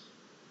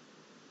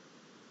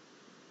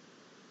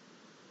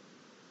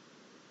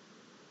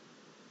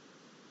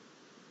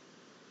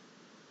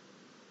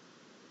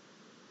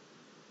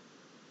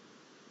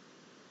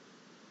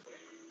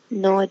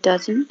 No, it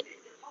doesn't.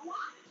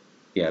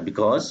 Yeah,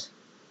 because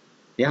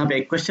यहाँ पे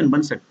एक question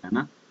बन सकता है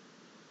ना.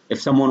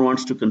 If someone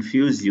wants to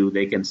confuse you,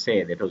 they can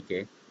say that,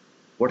 okay,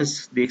 what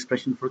is the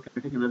expression for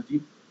kinetic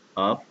energy?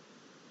 Half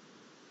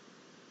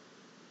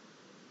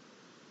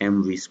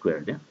mv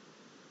squared, yeah?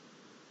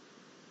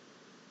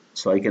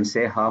 So I can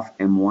say half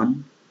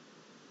m1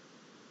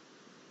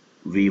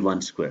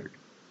 v1 squared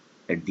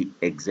at the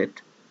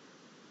exit,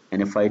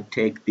 and if I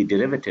take the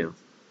derivative,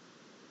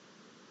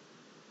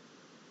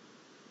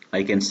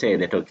 I can say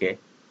that, okay,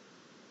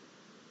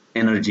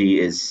 energy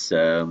is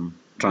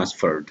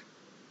transferred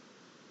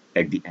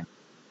at the end.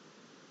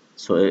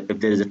 So if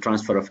there is a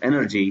transfer of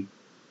energy,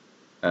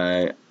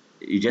 uh,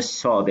 you just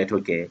saw that,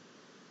 okay,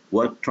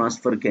 work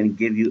transfer can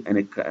give you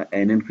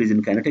an increase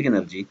in kinetic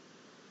energy.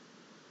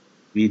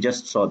 We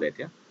just saw that,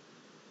 yeah.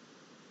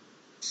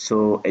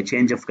 So a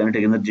change of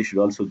kinetic energy should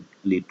also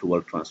lead to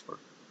work transfer.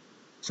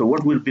 So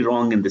what will be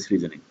wrong in this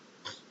reasoning?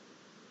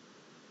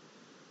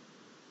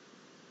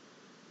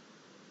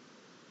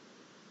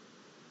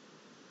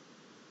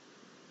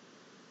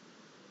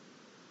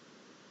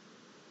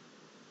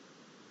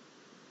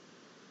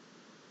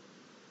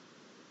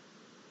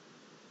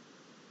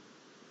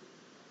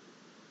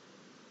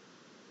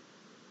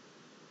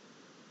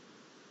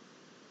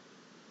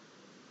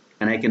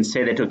 And I can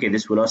say that, okay,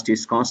 this velocity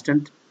is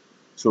constant,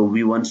 so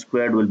v1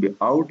 squared will be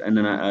out, and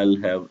then I'll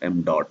have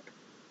m dot.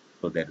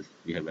 So that is,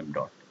 we have m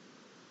dot.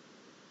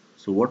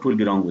 So what will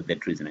be wrong with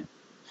that reasoning?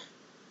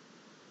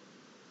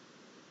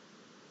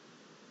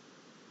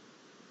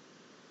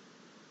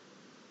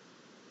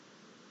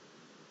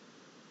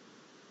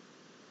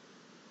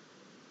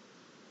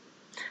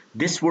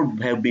 This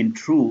would have been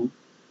true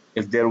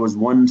if there was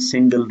one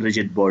single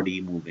rigid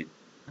body moving,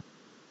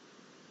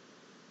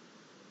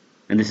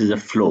 and this is a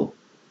flow.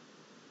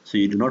 So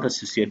you do not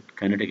associate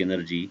kinetic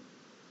energy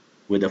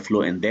with a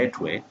flow in that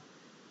way.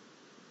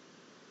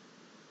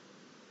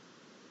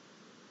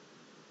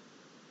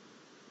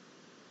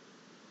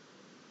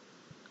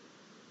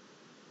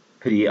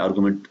 फिर ये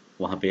argument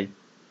वहाँ पे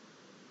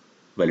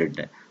valid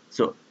है.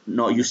 So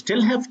now you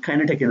still have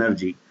kinetic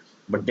energy,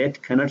 but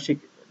that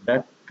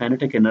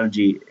kinetic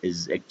energy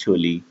is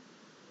actually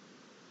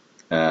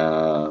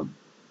uh,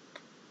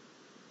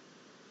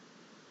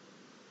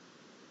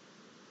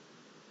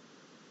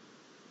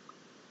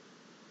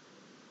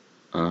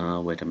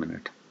 wait a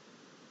minute.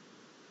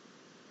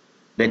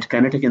 That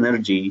kinetic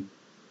energy,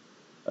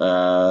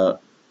 uh,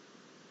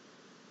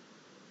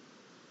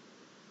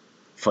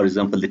 for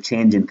example, the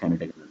change in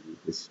kinetic energy,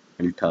 this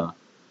delta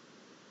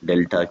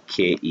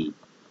Ke,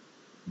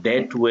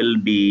 that will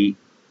be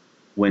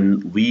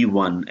when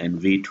V1 and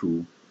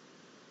V2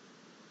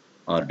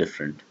 are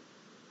different.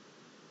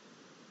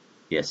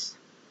 Yes,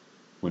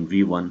 when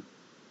V1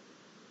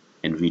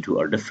 and V2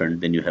 are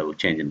different, then you have a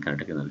change in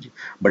kinetic energy.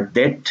 But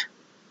that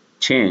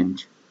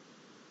change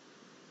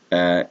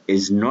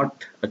is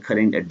not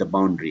occurring at the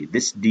boundary.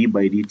 This d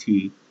by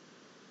dt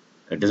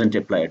doesn't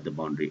apply at the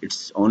boundary.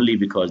 It's only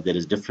because there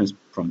is difference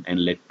from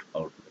inlet to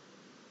outlet.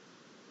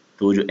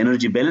 तो जो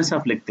energy balance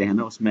आप लिखते हैं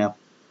ना, उसमें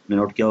आपने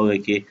note किया होगा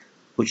कि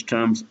कुछ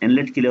टर्म्स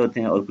इनलेट के लिए होते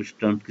हैं और कुछ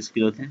टर्म्स किसके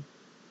लिए होते हैं,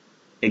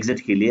 एग्जिट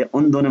के लिए.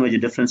 उन दोनों में जो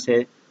डिफरेंस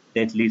है,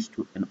 that leads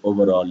to an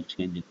overall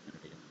change in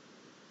kinetic energy.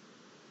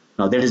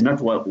 Now that is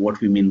not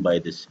what we mean by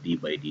this d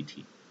by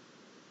dt.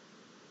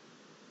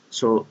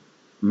 So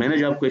मैंने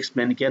जो आपको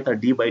एक्सप्लेन किया था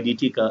d by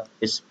dt का,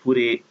 इस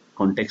पूरे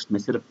कॉन्टेक्स्ट में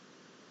सिर्फ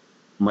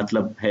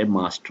मतलब है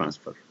मास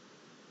ट्रांसफर.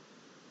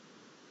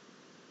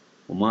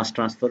 वो मास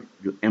ट्रांसफर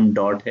जो m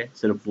डॉट है,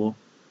 सिर्फ वो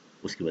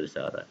उसकी वजह से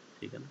आ रहा है,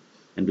 ठीक है ना.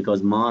 एंड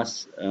बिकॉज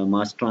मास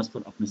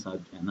ट्रांसफर अपने साथ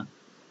जो है ना,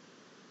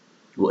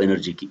 वो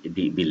एनर्जी की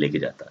भी लेके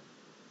जाता है.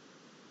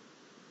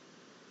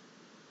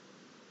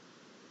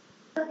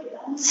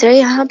 सर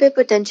यहाँ पे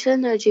पोटेंशियल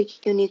एनर्जी की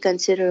क्यों नहीं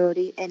कंसिडर हो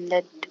रही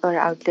इनलेट और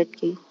आउटलेट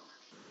की?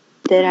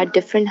 There are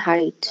different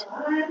Heights.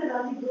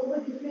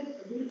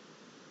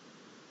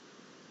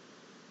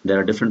 There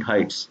are different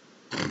heights.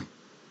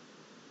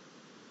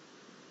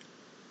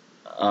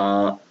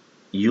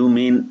 You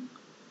mean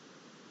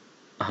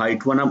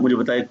height one, आप मुझे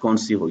बताए कौन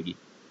सी होगी?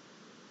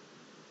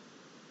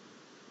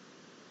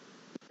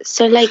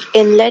 Sir like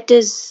inlet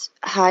is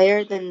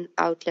higher than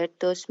outlet,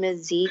 तो उसमें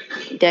जी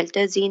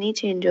डेल्टा जी नहीं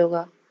चेंज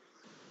होगा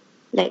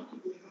लाइक?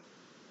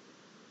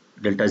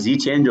 डेल्टा जी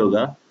चेंज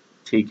होगा,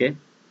 ठीक है,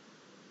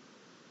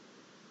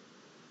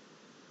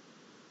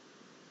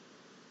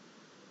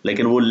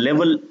 लेकिन वो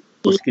लेवल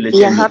उसके लिए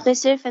चेंज यहाँ पे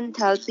सिर्फ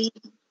एंथैल्पी.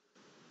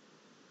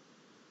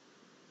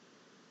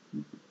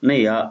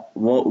 नहीं यार,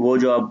 वो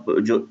जो आप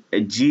जो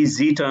जी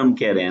जी टर्म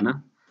कह रहे हैं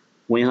ना,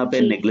 वो यहाँ पे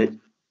जी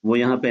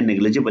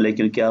नेग्लिजिबल है,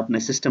 क्योंकि आपने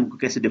सिस्टम को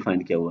कैसे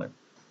डिफाइन किया हुआ है.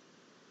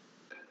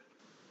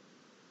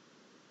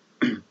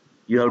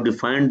 You have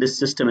defined this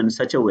system in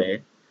such a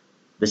way,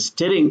 the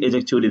steering is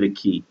actually the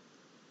key.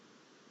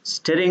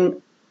 Steering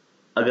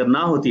अगर ना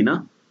होती ना,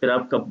 फिर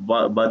आपका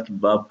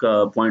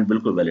पॉइंट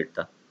बिल्कुल वैलिड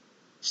था.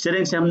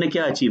 स्टीयरिंग से हमने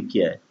क्या अचीव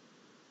किया है?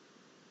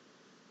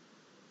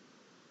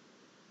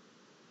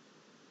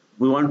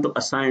 We want to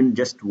assign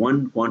just one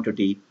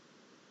quantity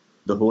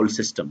the whole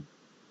system.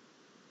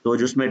 तो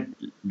जो उसमें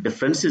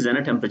डिफरेंसेस है ना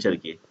टेम्परेचर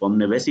के, वो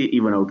हमने वैसे ही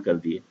इवन आउट कर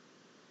दिए.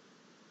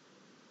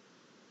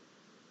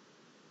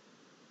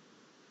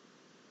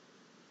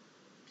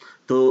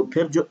 तो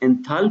फिर जो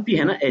एंथैल्पी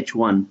है ना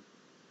H1,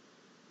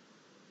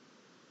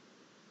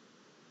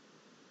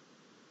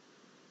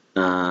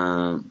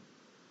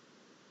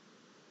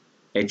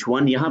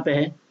 H1 यहाँ पे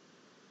है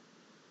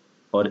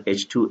और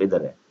H2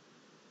 इधर है,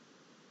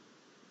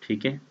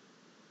 ठीक है.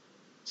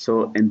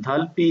 सो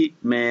एंथैल्पी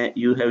में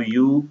you have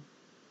U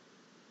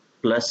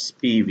plus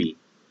PV.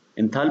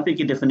 Enthalpy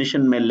की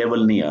डेफिनेशन में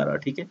लेवल नहीं आ रहा,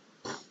 ठीक है।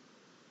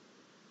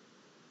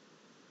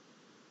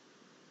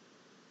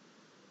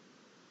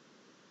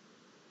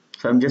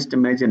 So I'm just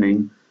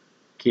imagining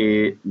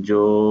कि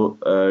जो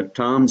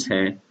टर्म्स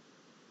हैं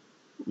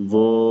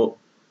वो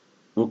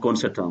कौन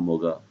सा टर्म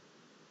होगा,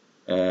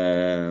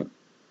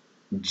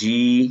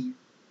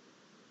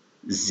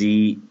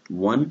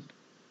 GZ1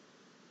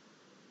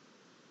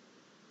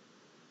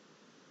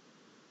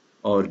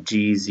 और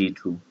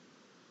GZ2,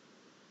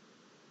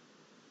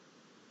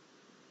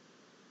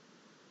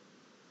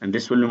 and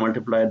this will be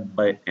multiplied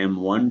by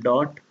M1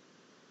 dot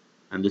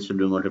and this will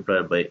be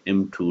multiplied by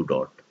M2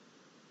 dot.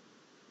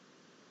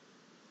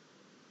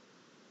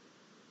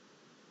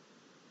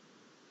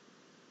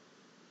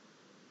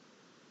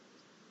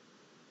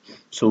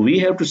 So we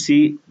have to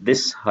see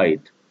this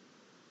height.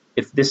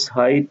 If this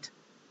height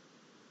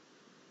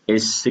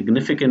is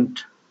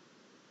significant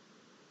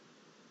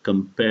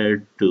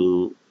compared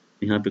to,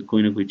 यहाँ पे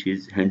कोई ना कोई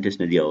चीज हेंटिस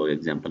ने दिया होगा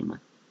example में,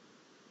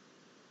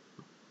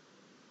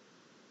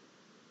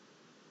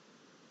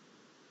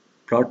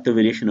 plot the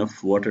variation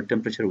of water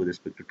temperature with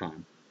respect to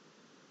time.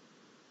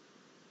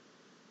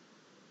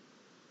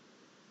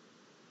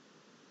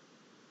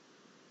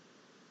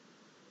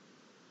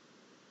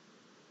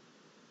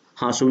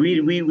 हाँ, so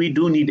we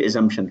do need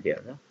assumption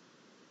here.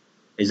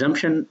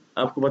 Assumption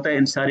आपको पता है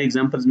इन सारे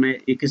एग्जांपल्स में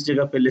ये किस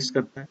जगह पे लिस्ट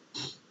करता है,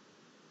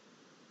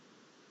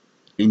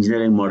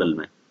 इंजीनियरिंग मॉडल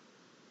में,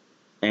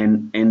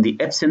 and in the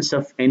absence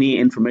of any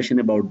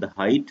information about the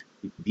height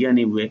दिया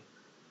नहीं हुए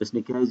तो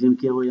इसने क्या assume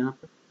किया हुआ यहाँ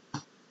पे,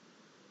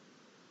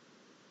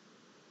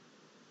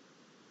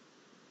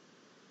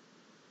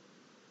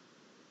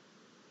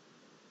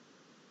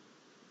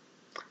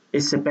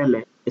 इससे पहले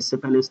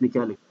इसने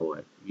क्या लिखा हुआ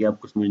है, ये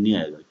आपको समझ नहीं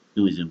आएगा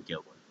क्यों assume किया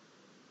हुआ है।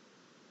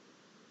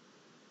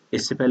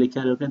 इससे पहले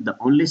क्या लिखा है, the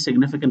only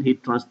significant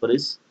heat transfer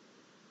is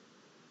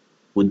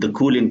with the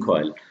cooling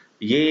coil.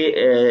 ये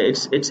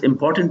it's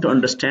important to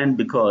understand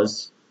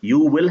because you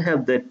will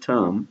have that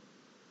term.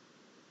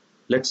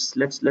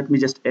 Let me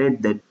just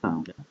add that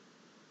term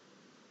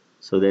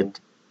so that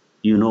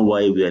you know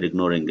why we are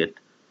ignoring it.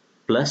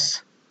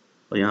 Plus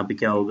और यहाँ पे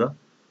क्या होगा,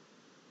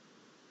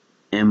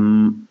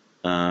 m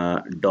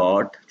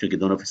dot, क्योंकि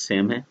दोनों पे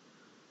same है,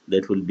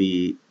 that will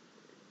be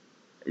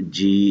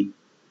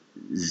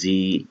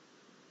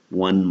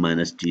gz1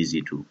 minus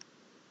gz2.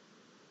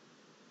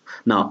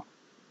 Now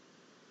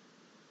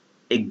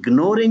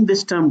ignoring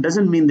this term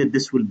doesn't mean that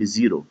this will be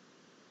zero.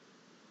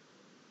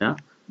 Yeah,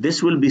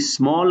 this will be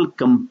small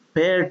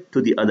compared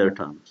to the other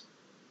terms.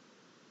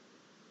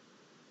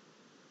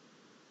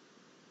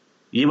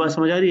 ये बात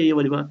समझ आ रही है, ये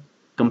वाली बात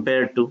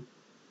compared to?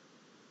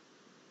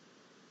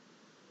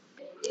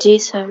 Ji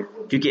sir.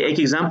 क्योंकि एक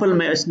एग्जांपल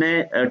में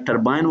इसने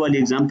टरबाइन वाली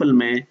एग्जांपल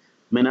में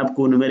मैंने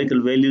आपको न्यूमेरिकल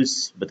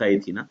वैल्यूज बताई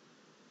थी ना,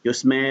 कि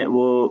उसमें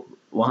वो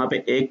वहां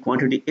पे एक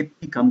क्वांटिटी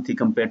इतनी कम थी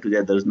कंपेयर टू द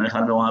अदर्स, मेरे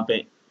ख्याल में वहां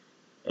पे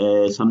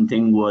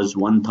something was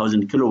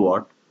 1000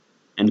 kilowatt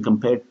and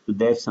compared to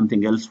that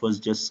something else was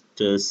just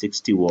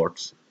 60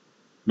 watts.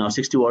 Now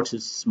 60 watts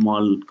is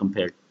small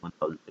compared to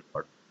 1000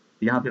 kilowatt.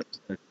 यहाँ पे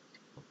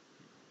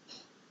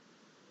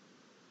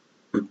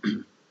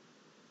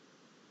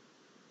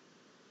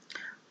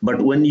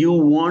but when you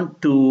want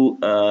to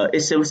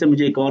इससे वैसे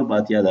मुझे एक और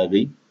बात याद आ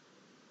गई,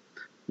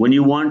 when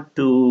you want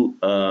to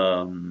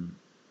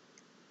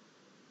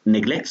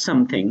neglect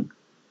something,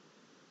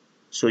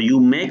 so you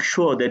make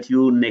sure that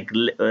you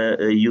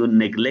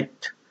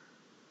neglect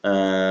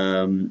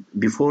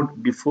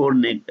before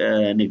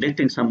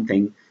neglecting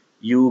something,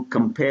 you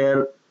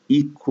compare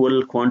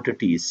equal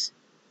quantities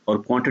or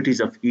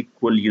quantities of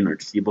equal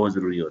units. ये बहुत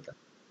जरूरी होता है।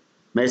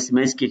 मैं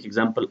इसकी एक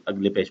एग्जांपल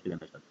अगले पेज पे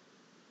देना चाहता हूँ।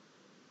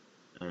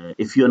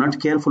 If you are not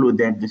careful with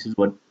that, this is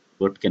what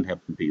can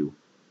happen to you.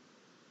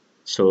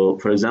 So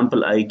for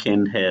example, I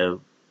can have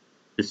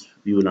this,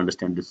 you will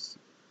understand this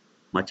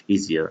much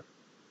easier.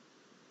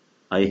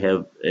 I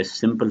have a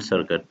simple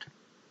circuit.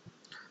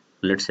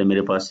 Let's say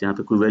मेरे पास यहाँ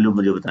पे कोई value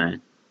मुझे बताएं,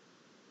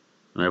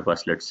 मेरे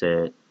पास let's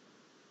say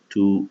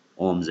 2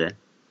 ohms है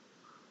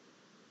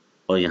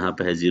और यहाँ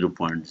पे है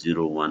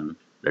 0.01,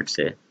 let's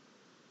say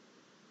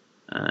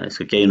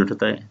इसका क्या यूनिट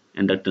होता है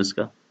इंडक्टेंस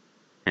का,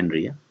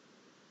 हेनरी है।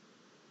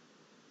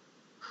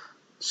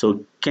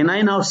 So can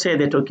I now say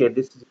that okay,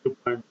 this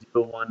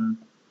 0.01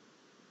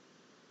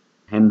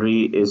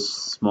 Henry is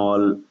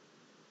small,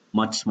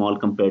 much small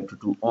compared to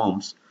 2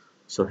 ohms,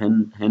 so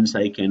hence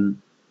I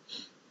can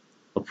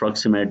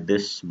approximate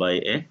this by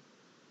a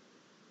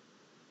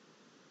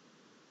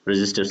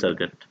resistor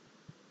circuit.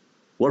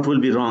 What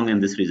will be wrong in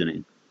this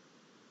reasoning?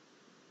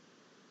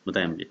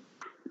 बताएं मुझे।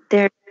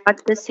 They're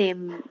not the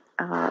same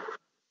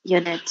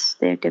units,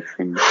 they're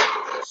different.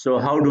 So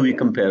how do we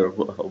compare?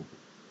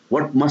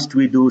 What must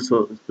we do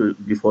so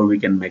before we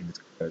can make this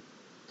comparison?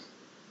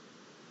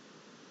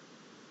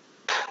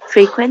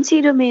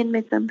 Frequency domain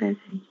में compare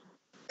करें।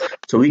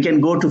 So we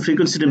can go to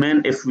frequency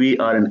domain if we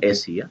are in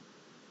AC. Yeah?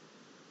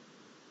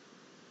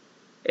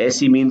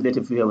 AC means that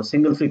if we have a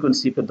single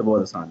frequency, फिर तो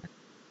बहुत आसान है,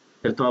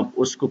 फिर तो आप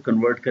उसको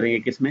convert करेंगे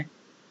किस में,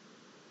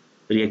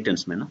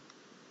 reactance में ना।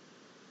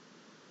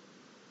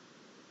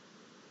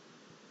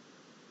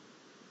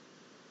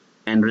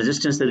 and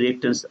resistance and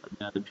reactance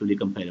are actually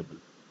comparable.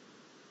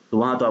 तो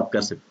वहाँ तो आप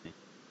कर सकते हैं.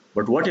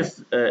 But what if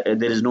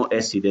there is no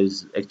AC?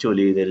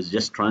 There is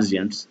just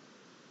transients,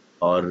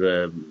 or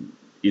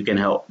you can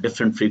have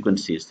different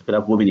frequencies. तो फिर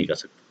आप वो भी नहीं कर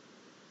सकते.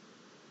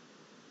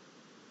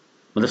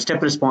 मतलब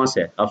स्टेप रिस्पॉन्स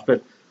है, आप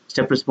फिर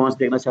स्टेप रिस्पॉन्स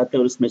देखना चाहते हैं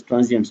और उसमें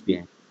ट्रांजिएंट्स भी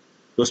हैं,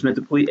 तो उसमें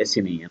तो कोई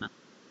ऐसे नहीं है ना.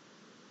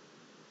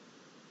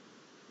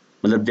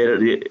 मतलब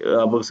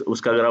अब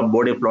उसका अगर आप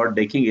बॉडी प्लॉट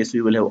देखेंगे, so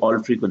you will have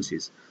all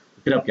frequencies.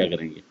 फिर आप क्या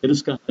करेंगे? फिर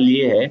उसका हल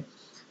ये है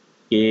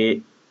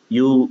कि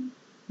you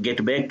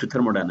get back to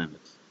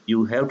thermodynamics.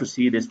 You have to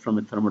see this from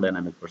a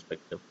thermodynamic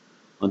perspective.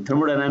 On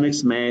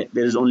thermodynamics में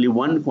there is only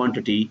one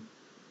quantity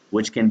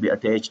which can be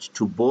attached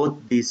to both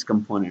these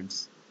components,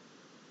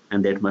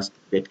 and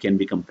that can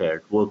be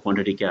compared. वो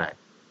quantity क्या है?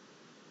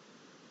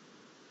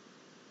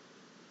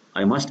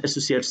 I must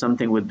associate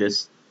something with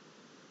this,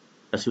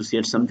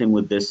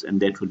 and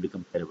that will be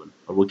comparable.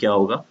 और वो क्या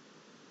होगा?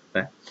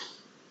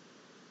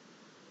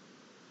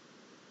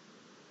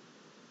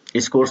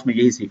 इस course में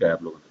यही सीखा है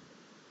आप लोगों ने.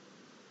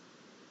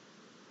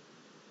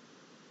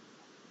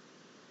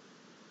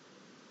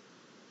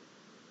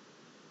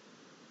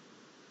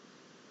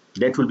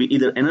 That will be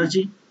either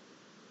energy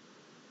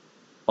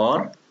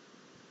or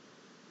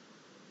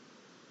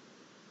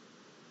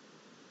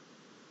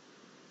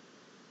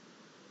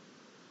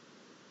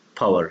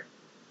power.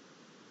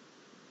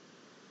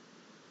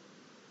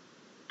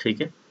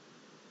 ठीक है,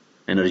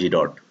 energy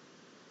dot.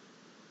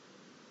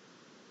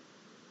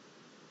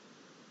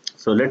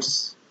 So let's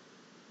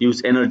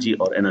use energy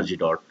or energy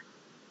dot.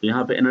 तो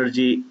यहाँ पे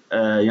एनर्जी,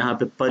 यहाँ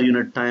पे पर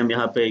यूनिट टाइम,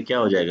 यहाँ पे क्या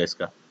हो जाएगा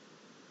इसका?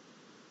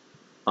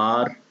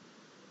 Are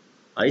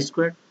I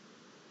square.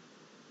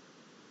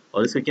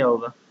 और इसका क्या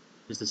होगा?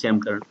 It's the same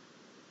current.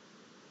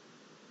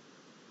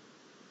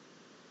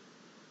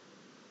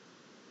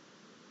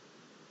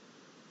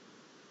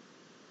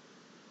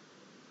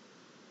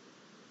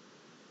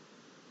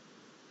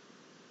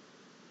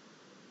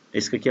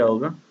 इसका क्या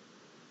होगा?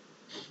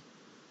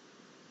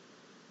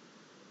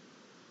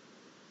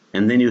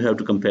 And then you have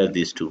to compare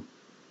these two.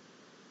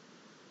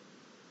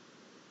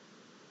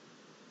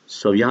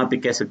 So यहाँ पे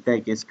कह सकते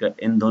हैं कि इसका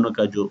इन दोनों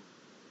का जो,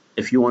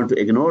 if you want to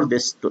ignore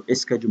this, तो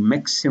इसका जो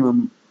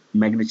maximum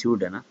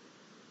magnitude है ना,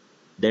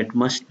 that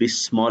must be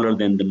smaller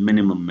than the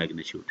minimum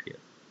magnitude here.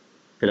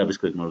 फिर आप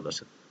इसको ignore कर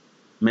सकते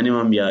हैं,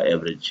 minimum या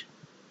average.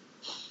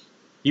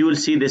 You will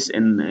see this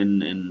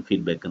in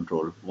feedback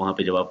control. वहाँ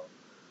पे जब आप,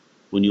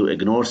 when you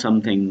ignore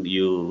something,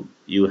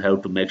 you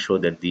have to make sure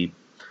that the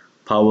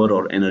power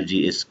or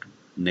energy is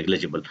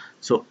negligible.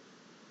 So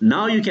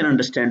now you can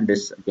understand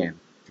this again.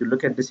 If you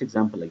look at this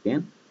example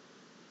again,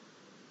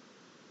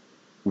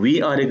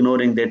 we are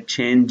ignoring that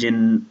change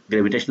in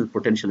gravitational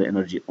potential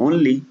energy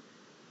only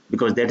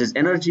because that is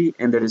energy,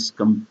 and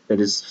that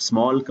is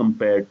small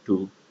compared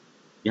to,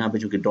 यहाँ पे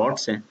चूंकि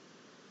dots हैं,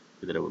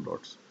 इधर है वो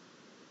dots,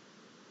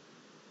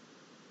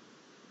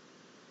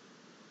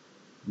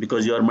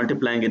 because you are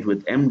multiplying it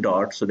with m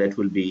dot, so that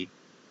will be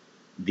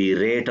the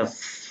rate of,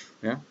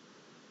 yeah,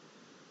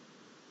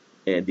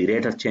 the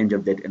rate of change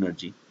of that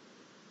energy,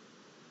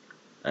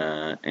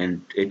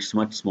 and it's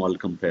much small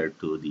compared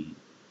to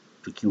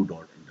q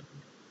dot and w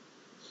dot.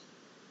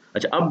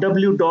 अच्छा, अब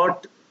w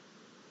dot,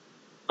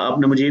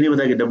 आपने मुझे ये नहीं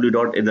बताया कि w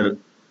dot इधर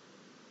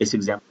इस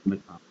एग्जाम्पल में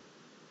कहाँ?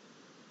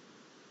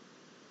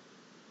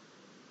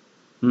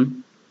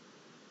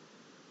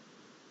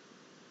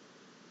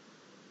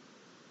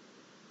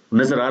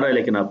 नजर आ रहा है,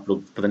 लेकिन आप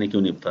लोग पता नहीं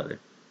क्यों नहीं बता रहे.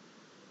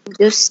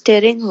 जो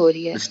स्टेरिंग हो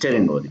रही है.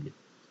 स्टेरिंग हो रही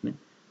है.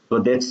 So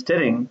that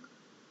steering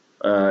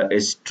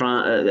is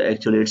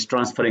actually it's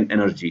transferring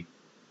energy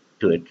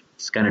to it.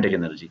 It's kinetic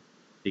energy.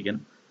 ठीक है ना?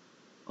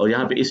 और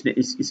यहाँ पे इसने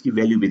इसकी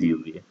वैल्यू भी दी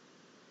हुई है.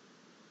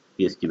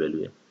 ये इसकी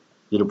वैल्यू है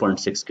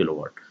 0.6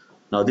 kilowatt.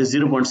 Now this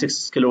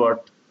 0.6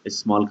 kilowatt is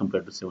small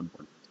compared to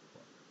 7.6.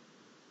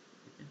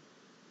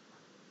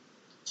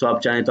 So आप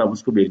चाहें तो आप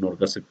उसको भी इग्नोर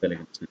कर सकते हैं,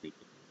 लेकिन उसने नहीं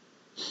किया.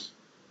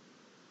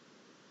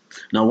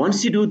 Now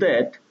once you do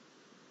that,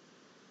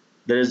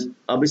 there is,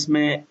 अब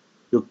इसमें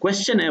जो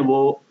क्वेश्चन है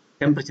वो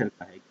टेम्परेचर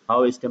का है.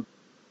 How is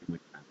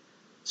temperature?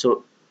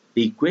 So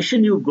the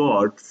equation you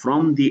got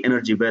from the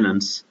energy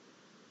balance,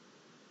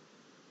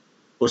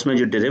 उसमें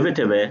जो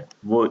डेरिवेटिव है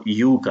वो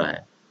u का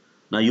है.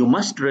 Now you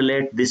must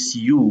relate this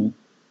u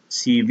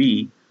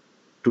Cv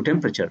to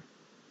temperature.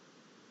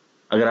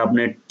 अगर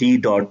आपने T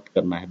डॉट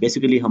करना है,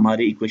 बेसिकली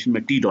हमारी इक्वेशन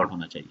में T डॉट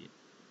होना चाहिए.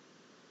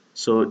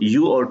 So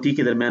u और T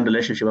के दरमियान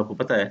रिलेशनशिप आपको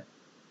पता है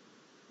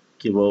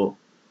कि वो,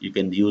 you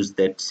can use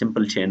that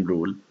simple chain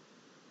rule.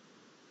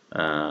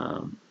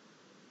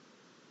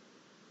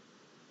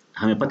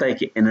 हमें पता है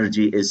कि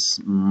energy is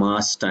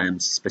mass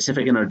times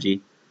specific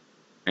energy,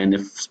 and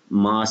if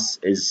mass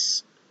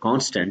is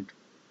constant,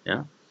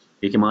 yeah,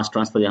 क्योंकि mass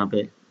transfer यहाँ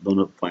पे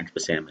दोनों पॉइंट्स पे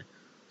सेम है,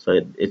 so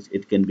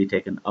it can be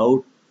taken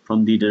out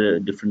from the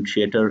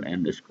differentiator,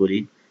 and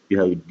equally you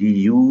have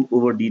du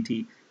over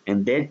dt,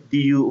 and that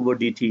du over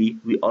dt,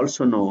 we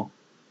also know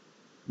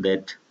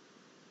that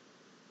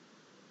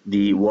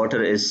the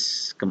water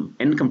is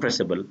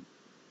incompressible,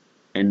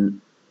 and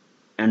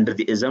under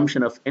the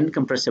assumption of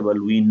incompressible,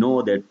 we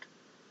know that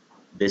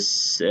this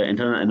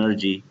internal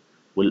energy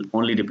will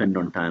only depend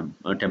on time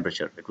or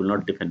temperature. It will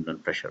not depend on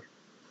pressure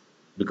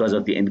because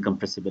of the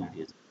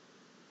incompressibility.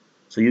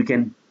 So you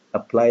can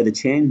apply the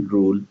chain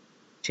rule.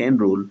 Chain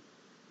rule: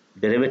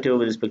 derivative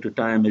with respect to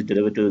time is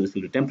derivative with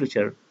respect to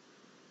temperature,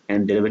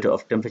 and derivative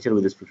of temperature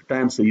with respect to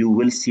time. So you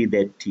will see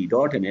that T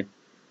dot in it,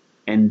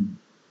 and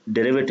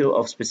derivative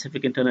of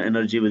specific internal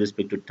energy with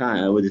respect to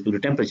time, with respect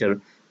to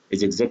temperature,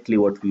 is exactly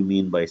what we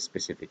mean by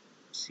specific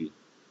C.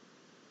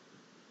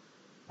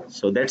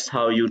 So that's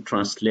how you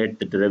translate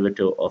the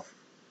derivative of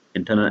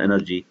internal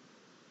energy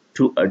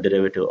to a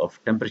derivative of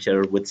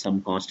temperature with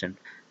some constant,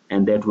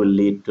 and that will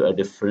lead to a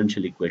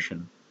differential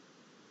equation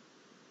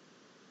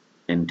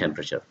in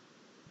temperature.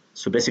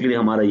 So basically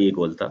हमारा ये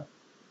goal था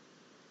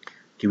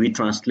कि we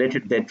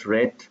translated that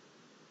rate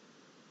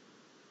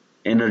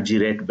energy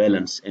rate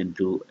balance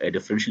into a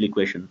differential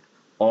equation,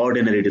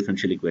 ordinary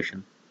differential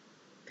equation,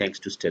 thanks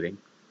to stirring.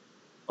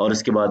 और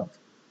इसके बाद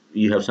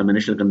you have some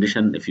initial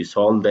condition. If you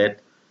solve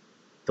that,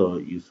 so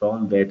you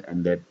solve that,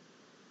 and that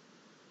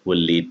will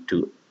lead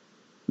to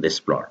this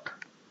plot.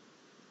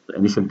 The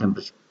initial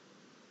temperature,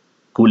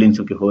 cooling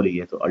चूंकि हो रही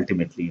है, so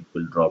ultimately it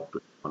will drop to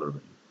a smaller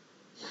value.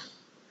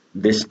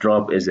 This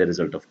drop is a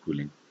result of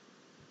cooling.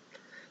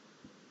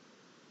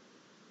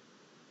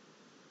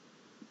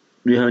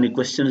 Do you have any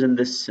questions in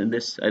this?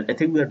 I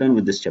think we are done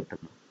with this chapter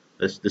now.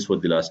 This was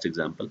the last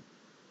example,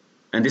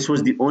 and this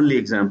was the only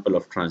example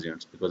of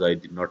transients because I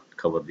did not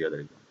cover the other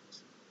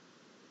examples.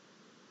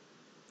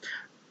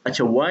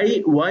 Achha,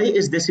 why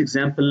is this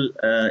example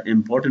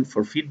important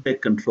for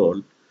feedback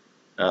control?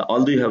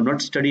 Although you have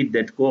not studied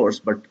that course,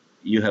 but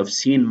you have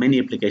seen many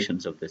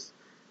applications of this.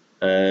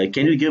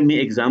 Can you give me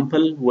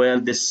example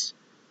where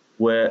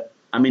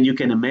I mean, you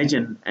can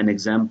imagine an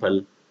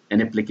example,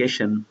 an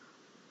application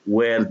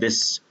where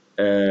this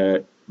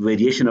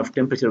variation of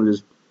temperature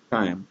with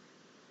time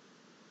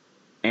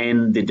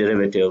and the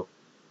derivative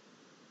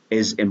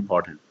is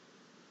important.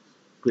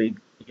 कोई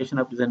application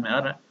आपके ज़हन में आ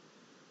रहा है?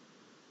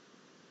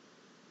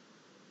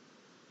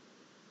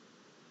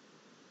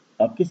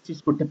 आप किस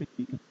चीज़ को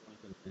typically control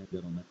करते हैं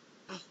घरों में?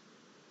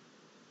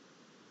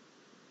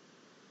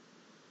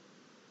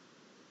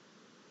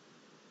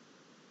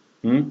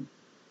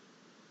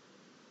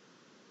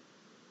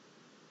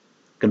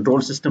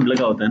 कंट्रोल सिस्टम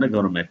लगा होता है ना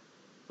घरों में,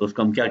 तो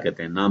उसको हम क्या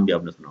कहते हैं? नाम भी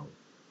आपने सुना होगा.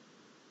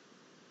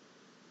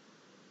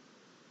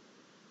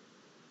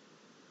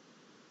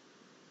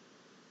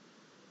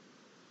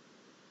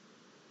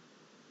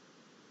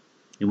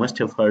 You must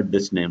have heard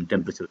this name,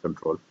 temperature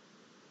control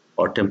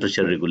or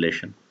temperature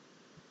regulation.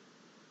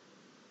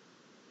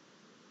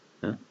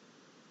 Yeah.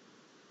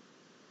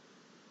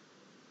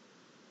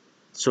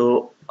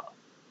 So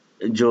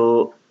जो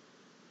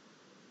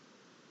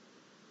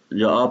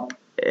आप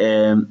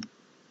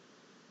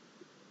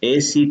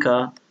AC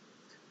का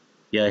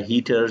या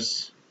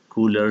हीटर्स,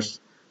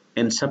 कूलर्स,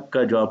 इन सब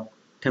का जो आप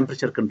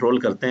टेम्परेचर कंट्रोल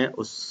करते हैं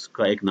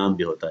उसका एक नाम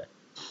भी होता है,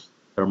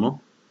 थर्मो.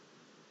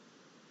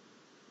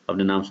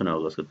 आपने नाम सुना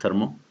होगा उसका,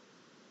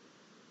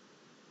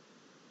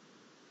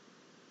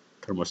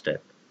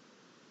 thermostat.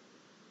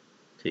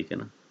 ठीक है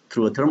ना?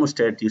 Through a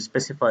thermostat you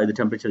specify the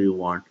temperature you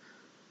want,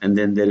 and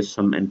then there is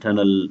some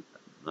internal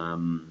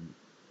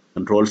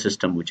control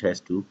system which has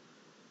to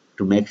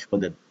make sure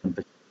that the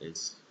temperature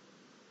is.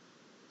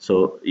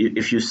 So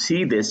if you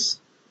see this,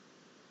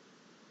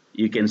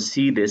 you can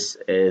see this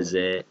as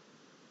an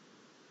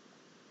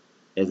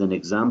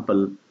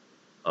example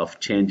of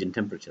change in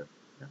temperature.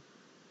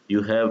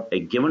 You have a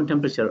given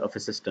temperature of a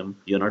system,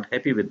 you're not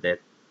happy with that,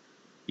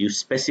 you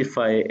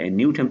specify a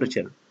new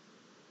temperature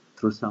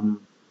through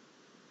some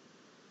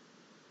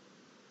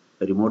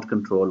remote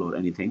control or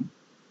anything.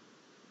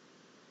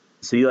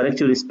 So you are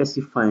actually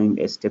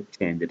specifying a step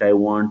change, that I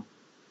want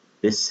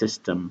this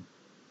system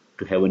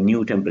to have a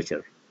new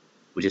temperature,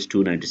 which is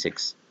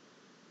 296.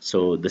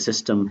 So the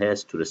system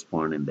has to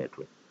respond in that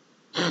way.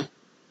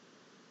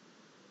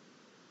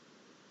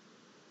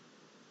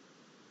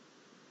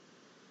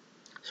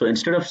 So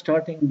instead of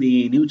starting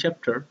the new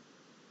chapter,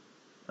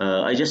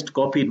 I just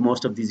copied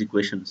most of these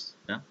equations,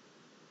 yeah,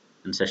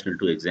 in sessional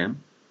 2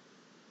 exam,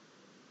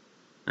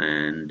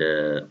 and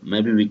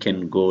maybe we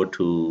can go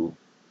to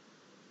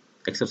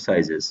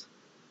exercises.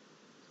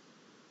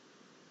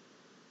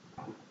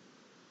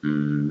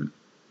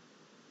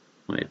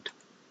 Wait.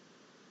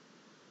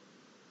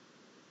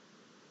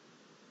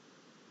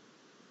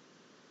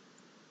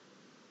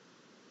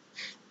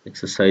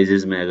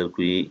 Exercises में अगर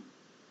कोई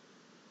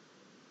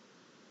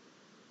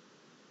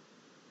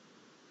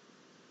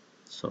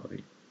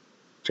sorry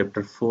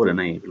chapter 4 है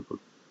ना ये बिल्कुल.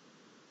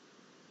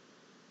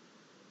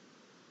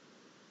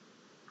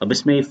 अब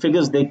इसमें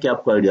figures देख के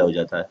आपको आइडिया हो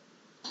जाता है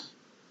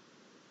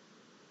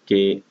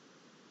कि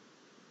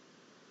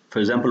for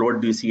example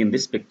what do you see in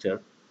this picture.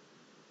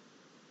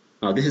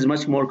 Now this is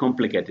much more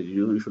complicated.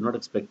 You should not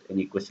expect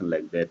any question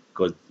like that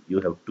because you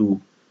have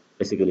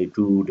basically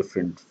two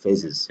different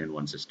phases in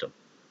one system.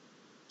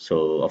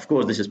 So of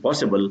course this is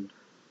possible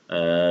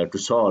to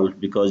solve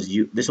because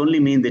this only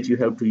means that you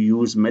have to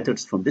use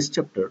methods from this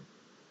chapter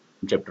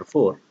in chapter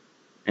 4,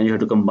 and you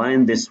have to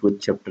combine this with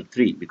chapter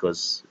 3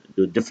 because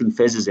जो different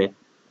phases है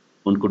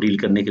उनको deal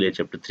करने के लिए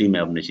chapter 3 में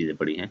आपने चीजें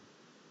पढ़ी हैं.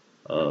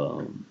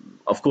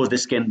 Of course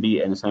this can be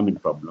an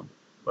assignment problem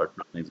but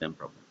not an exam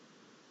problem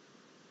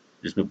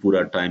जिसमें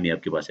पूरा टाइम ही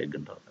आपके पास 1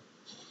 घंटा होता है.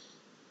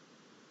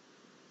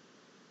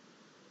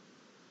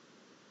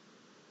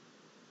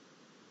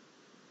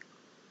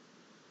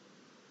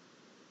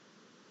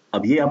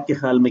 अब ये आपके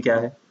ख्याल में क्या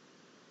है?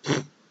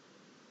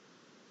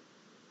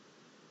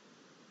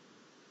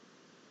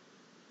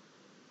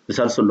 This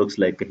also looks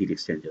like a heat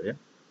exchanger, yeah?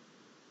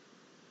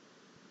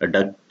 A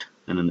duct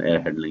and an air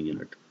handling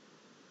unit.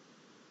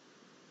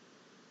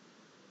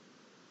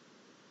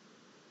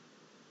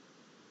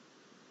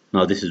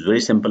 Now this is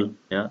very simple,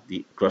 yeah?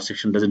 The cross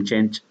section doesn't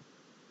change,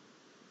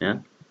 yeah?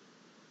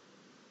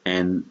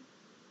 And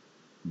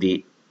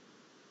the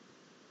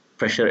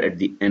pressure at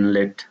the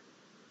inlet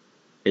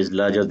is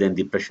larger than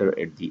the pressure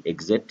at the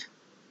exit.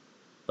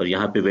 और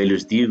यहाँ पे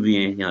values दी हुई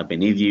हैं, यहाँ पे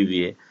नहीं दी हुई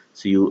है.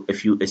 So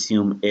if you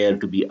assume air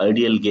to be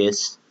ideal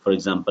gas, for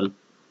example,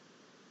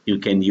 you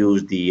can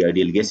use the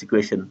ideal gas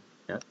equation,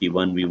 yeah?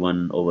 P1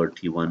 V1 over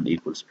T1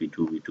 equals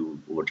P2 V2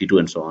 over T2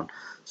 and so on.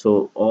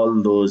 So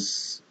all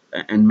those,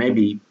 and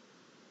maybe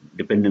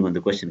depending on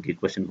the question, कि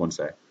question कौन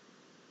सा है?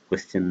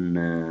 Question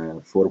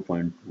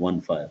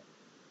 4.15.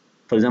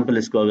 For example,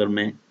 इसको अगर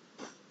मैं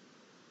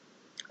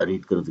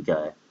read करूँ तो क्या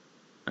है?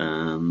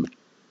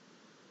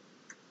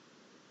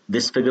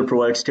 This figure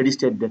provides steady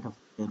state data of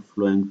air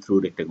flowing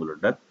through rectangular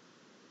duct,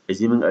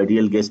 assuming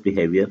ideal gas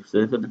behavior. So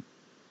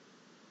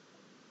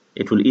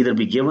it will either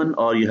be given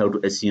or you have to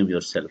assume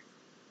yourself.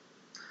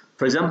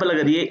 For example,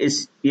 अगर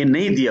ये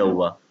नहीं दिया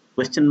हुआ,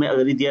 question में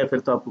अगर ये दिया है फिर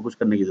तो आपको कुछ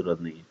करने की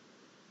जरूरत नहीं है.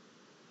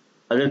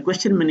 अगर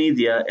question में नहीं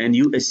दिया and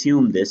you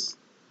assume this,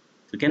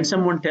 so can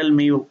someone tell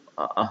me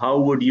how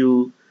would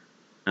you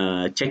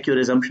check your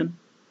assumption?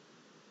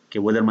 Okay,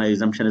 whether my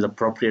assumption is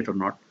appropriate or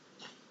not.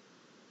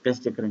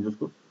 कैसे check करेंगे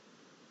उसको?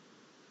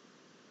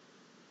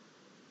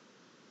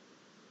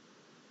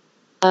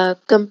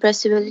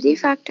 Compressibility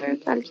factor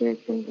calculate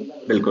करेंगे.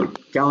 बिल्कुल.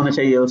 क्या होना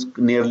चाहिए उस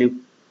nearly?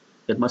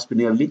 That must be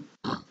nearly.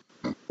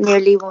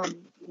 Nearly 1.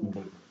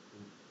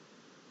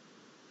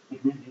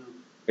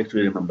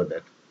 Actually remember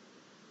that.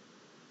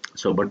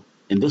 So, but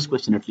in this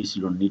question at least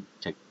you don't need to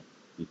check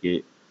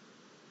क्योंकि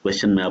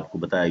question में आपको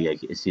बताया गया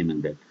कि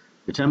assuming that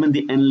determine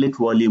the inlet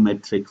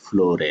volumetric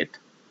flow rate.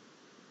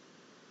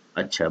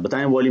 अच्छा,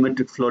 बताएं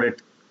volumetric flow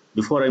rate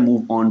before I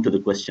move on to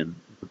the question,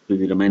 to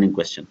the remaining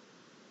question.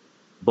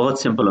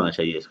 बहुत simple होना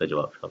चाहिए इसका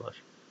जवाब.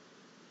 शाबाश.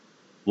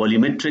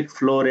 Volumetric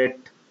flow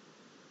rate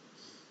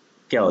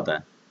क्या होता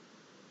है?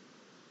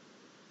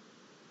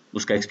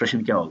 उसका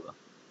expression क्या होगा?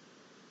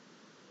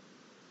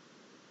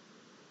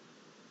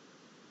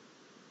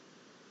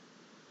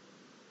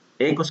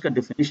 एक उसका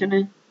definition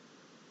है.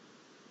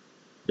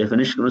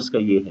 Definition उसका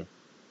ये है.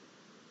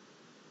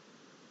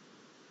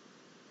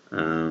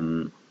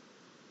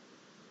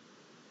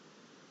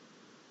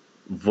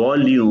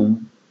 Volume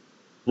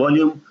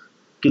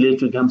के लिए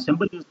चूंकि हम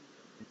symbol use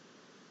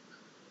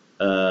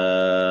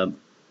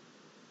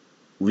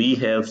we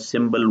have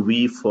symbol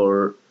V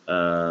for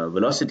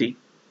velocity,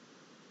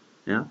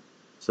 yeah.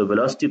 So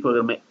velocity को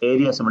अगर मैं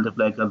area से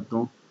multiply कर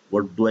दूं,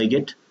 what do I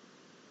get?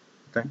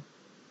 Okay.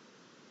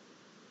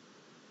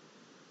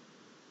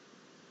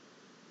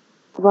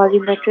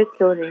 Volumetric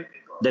flow rate.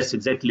 That's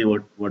exactly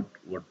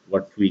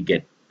what we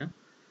get. Yeah?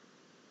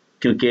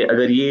 क्योंकि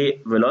अगर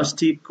ये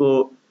velocity को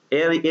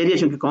area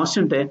चूंकि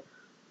constant है,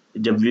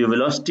 जब ये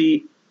velocity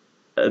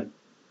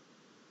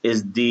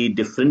is the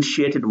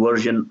differentiated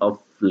version of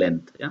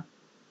length, yeah,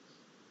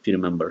 if you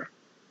remember.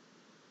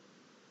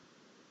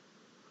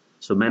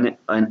 So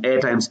and A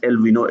times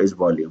L we know is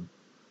volume.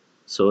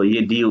 So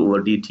ये d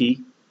over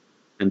dt,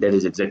 and that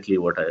is exactly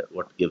what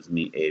gives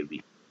me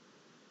AV.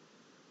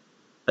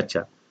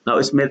 अच्छा, now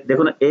इसमें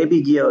देखो ना A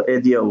भी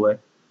दिया हुआ है,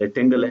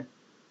 rectangle है,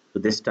 so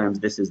this times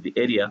this is the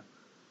area.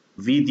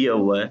 V दिया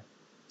हुआ है,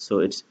 so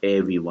it's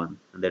AV1,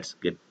 and that's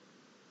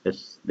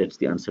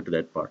the answer to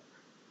that part.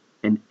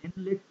 And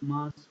inlet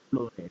mass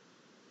flow rate.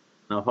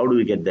 Now how do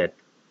we get that?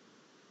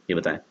 ये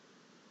बताएं.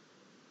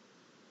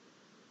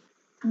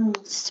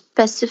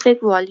 Specific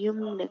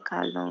volume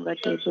निकालना होगा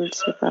table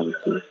से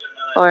probably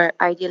or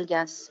ideal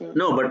gas से.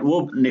 No, but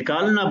वो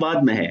निकालना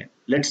बाद में है.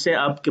 Let's say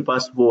आपके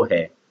पास वो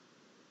है,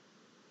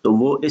 तो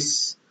वो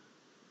इस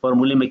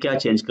फॉर्मूले में क्या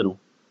चेंज करूं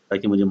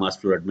ताकि मुझे मास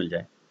फ्लो रेट मिल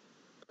जाए?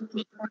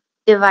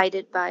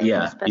 Divided by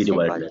Yeah, you specific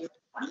divide volume.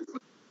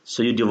 that.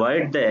 So you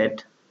divide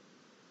that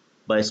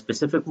by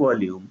specific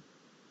volume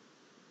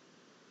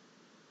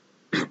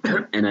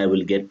and I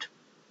will get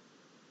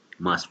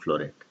mass flow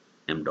rate,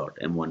 m dot,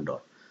 m1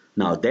 dot.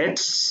 Now that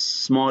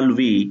small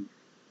v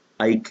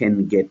I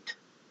can get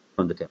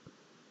from the table.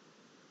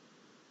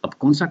 अब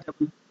कौन सा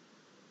table?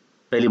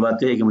 पहली बात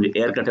तो है कि मुझे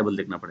air का टेबल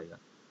देखना पड़ेगा.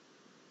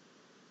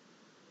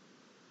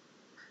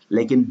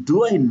 लेकिन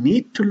do I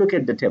need to look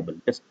at the table?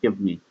 Just give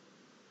me.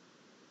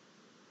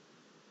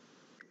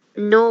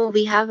 No,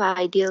 we have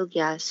ideal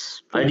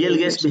gas. Ideal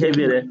gas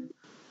behavior है.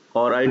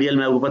 और आइडियल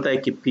में आपको पता है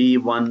कि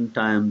P1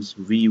 times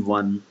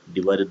V1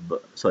 divided by,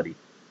 sorry,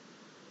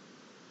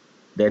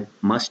 that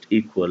must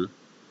equal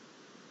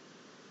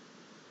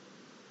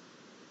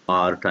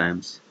R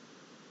times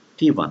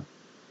T1.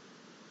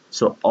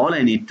 So all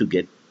I need to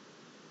get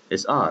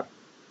is R.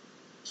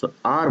 So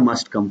R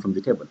must come from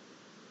the table.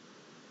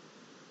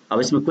 अब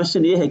इसमें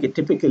question ये है कि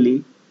टिपिकली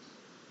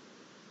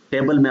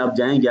टेबल में आप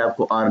जाएंगे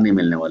आपको R नहीं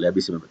मिलने वाला है,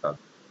 अभी से मैं बता दूं,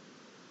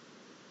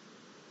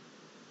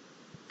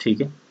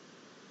 ठीक है।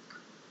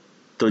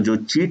 तो जो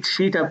चीट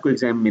शीट आपको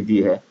एग्जाम में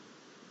दी है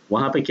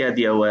वहां पे क्या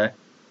दिया हुआ है,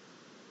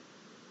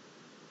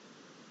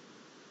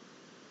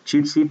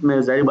 चीट शीट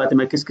में जाहिर बात है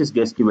मैं किस किस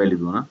गैस की वैल्यू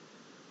दूं ना,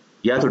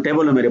 या तो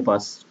टेबल है मेरे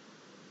पास,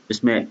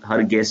 इसमें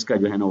हर गैस का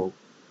जो है ना वो,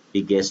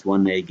 ये गैस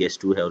 1 है, ये गैस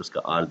 2 है और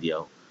उसका R दिया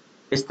हो।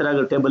 इस तरह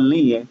अगर टेबल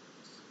नहीं है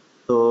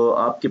तो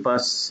आपके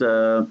पास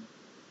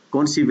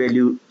कौन सी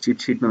वैल्यू चीट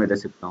शीट में मैं दे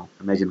सकता हूँ,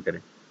 इमेजिन करें।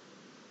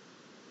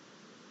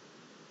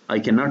 I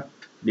cannot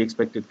be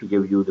expected to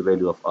give you the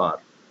value of R,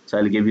 so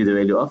I'll give you the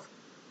value of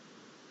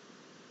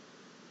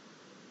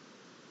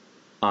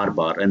R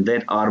bar, and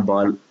that R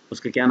bar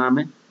उसका क्या नाम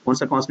है, कौन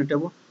सा कांस्टेंट है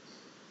वो,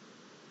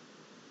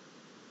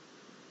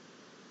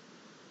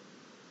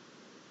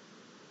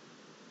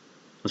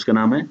 उसका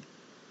नाम है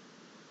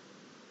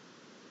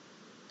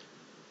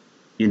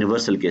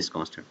universal gas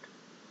constant.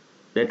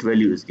 That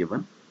value is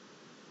given.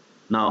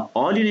 Now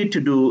all you need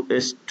to do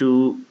is to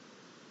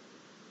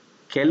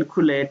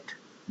calculate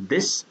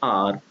this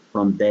R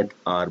from that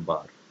R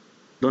bar.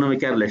 दोनों में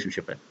क्या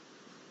रिलेशनशिप है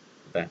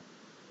बताएं।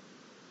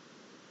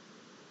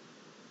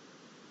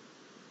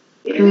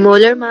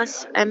 मोलर मास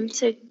m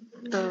से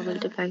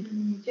मल्टीप्लाई।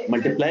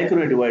 मल्टीप्लाई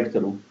करूं या डिवाइड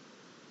करूं,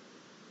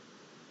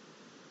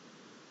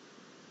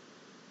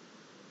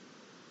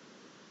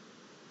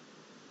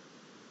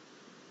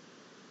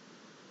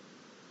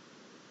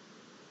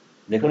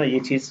 देखो ना ये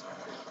चीज,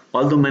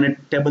 ऑल्दो मैंने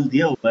टेबल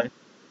दिया हुआ है,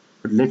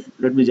 but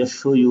let me just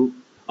show you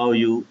how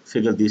you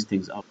figure these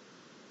things out.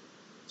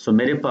 So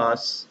मेरे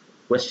पास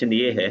क्वेश्चन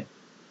ये है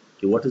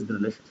कि what is the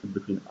relationship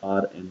between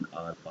R and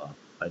R bar?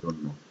 I don't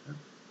know.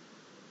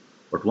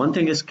 But one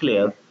thing is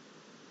clear.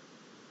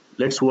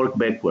 Let's work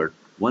backward.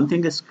 One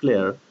thing is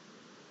clear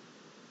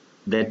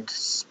that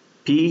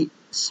P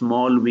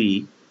small v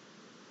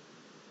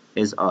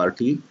is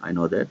RT. I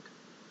know that.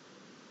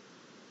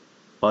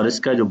 और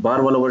इसका जो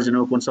बार वाला version है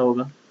वो कौन सा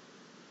होगा,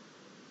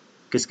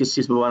 किस किस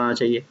चीज पे बार आना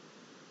चाहिए,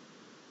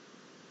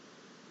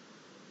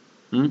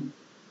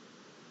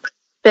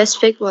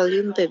 स्पेसिफिक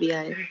वॉल्यूम पे भी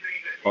आएगा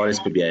और इस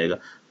पे भी आएगा।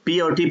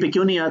 P और T पे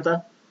क्यों नहीं आता,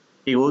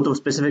 कि वो तो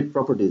स्पेसिफिक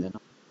प्रॉपर्टीज है ना,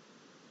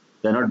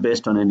 they are not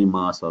based on any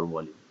mass or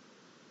volume.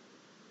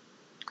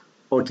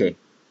 Okay,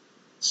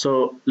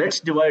 so let's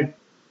divide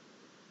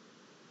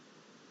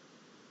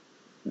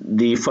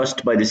the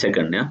first by the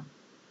second, yeah.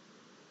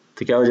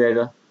 तो क्या हो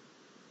जाएगा,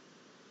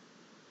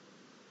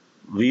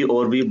 V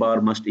और V bar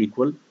must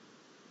equal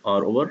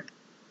R over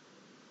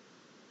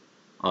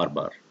R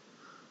bar.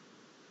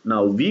 Now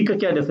V का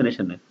क्या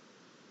definition है,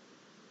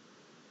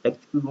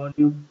 actual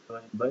volume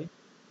divided by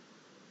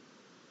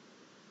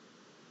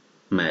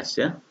mass,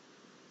 yeah.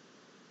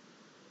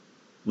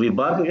 V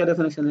bar का क्या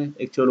डेफिनेशन है,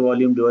 actual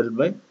volume divided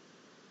by,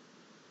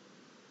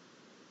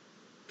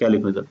 क्या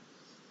लिखूं इधर,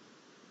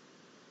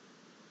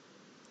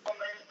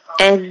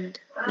 n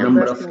number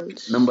number of of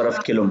moles. number of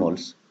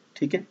kilomoles,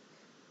 ठीक है।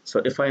 So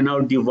if I now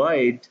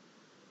divide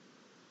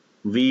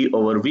V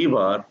over V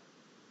bar,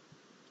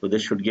 so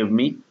this should give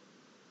me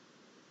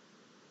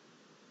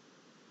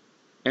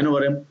N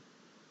over M,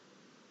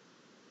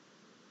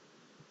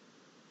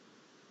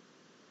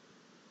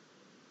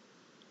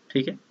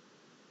 ठीक है,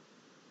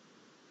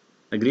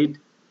 agreed.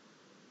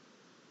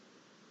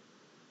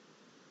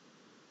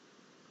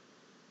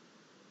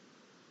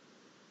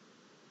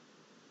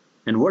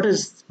 And what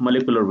is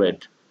molecular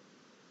weight,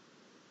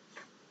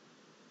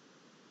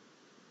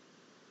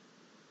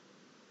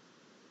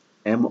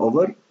 M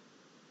over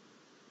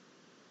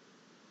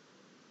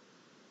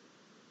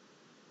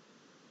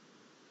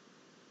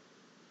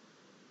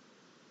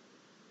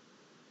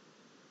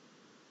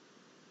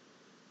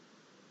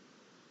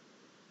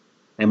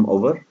M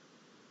over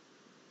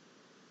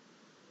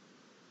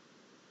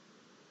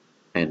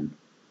N,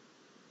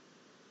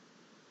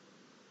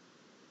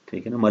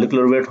 ठीक है ना।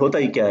 molecular weight होता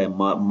ही क्या है,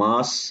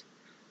 mass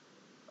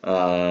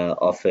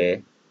of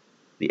a,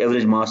 the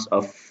average mass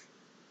um,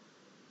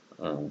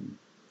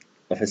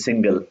 of a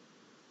single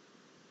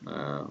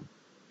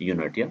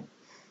unit, या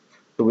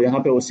तो वो यहाँ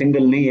पे वो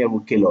सिंगल नहीं है, वो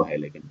किलो है,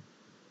 लेकिन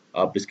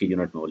आप इसके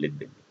यूनिट में वो लिख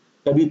देंगे,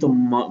 तभी तो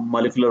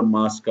मॉलिक्यूलर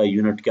मास का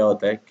यूनिट क्या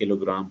होता है,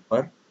 किलोग्राम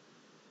पर,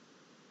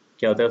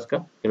 क्या होता है उसका,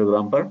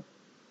 किलोग्राम पर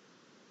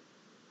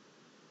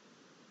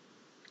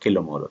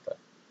किलोमोल होता है,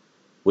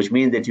 which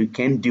means that you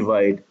can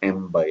divide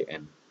m by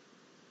n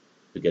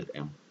to get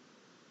m.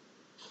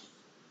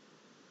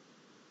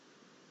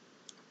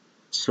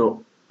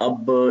 So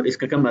अब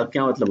इसका क्या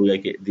मतलब हो गया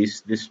कि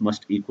this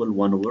must equal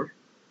 1 over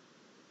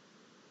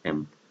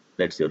m,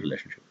 that's your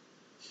relationship.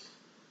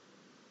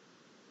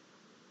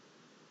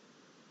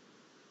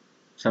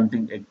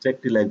 Something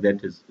exactly like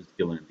that is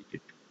given in the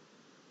kit.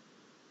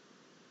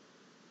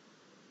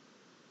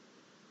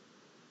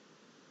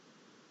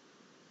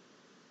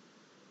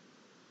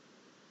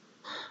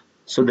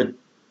 So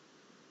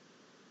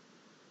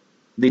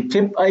the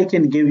tip I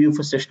can give you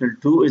for sessional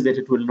 2 is that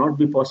it will not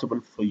be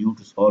possible for you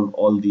to solve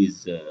all these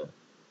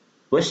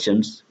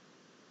questions,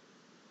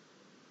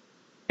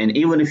 and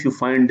even if you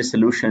find the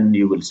solution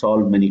you will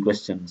solve many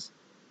questions,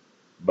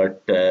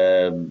 but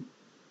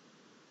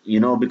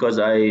because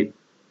I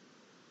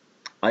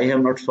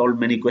have not solved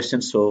many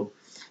questions, so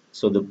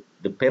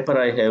the paper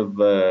I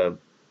have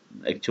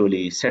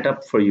actually set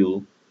up for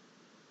you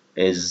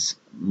is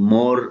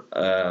more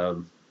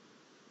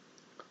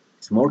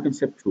it's more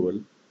conceptual,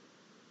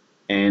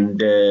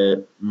 and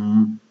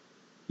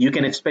you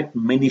can expect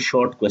many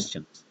short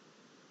questions.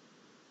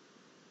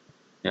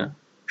 Yeah,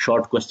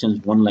 short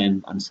questions, one line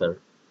answer,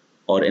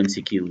 or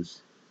MCQs.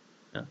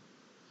 Yeah.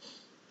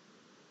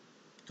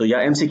 तो या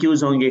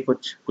MCQs होंगे,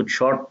 कुछ कुछ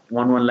short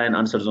one line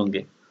answers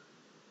होंगे.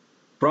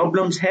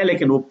 Problems है,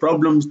 लेकिन वो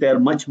problems they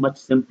are much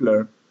simpler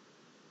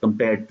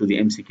compared to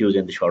the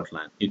MCQs and the short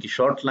line, क्योंकि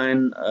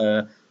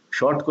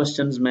short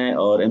questions में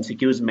और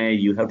MCQs में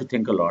you have to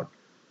think a lot.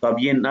 तो अब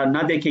ये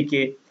ना देखें कि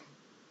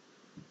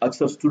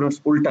अक्सर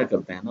स्टूडेंट्स उल्टा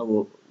करते हैं ना,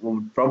 वो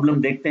प्रॉब्लम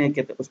देखते हैं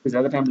कि उस पर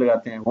ज्यादा टाइम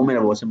लगाते हैं, वो मेरे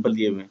वो सिंपल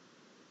दिए हुए हैं,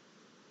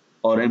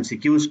 और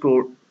MCQs को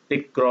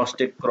टिक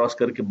क्रॉस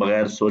करके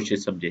बगैर सोचे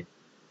समझे,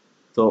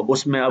 तो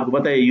उसमें आपको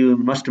पता है यू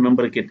मस्ट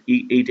रिमेंबर कि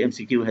 8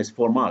 MCQ हैज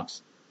 4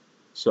 मार्क्स.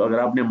 सो अगर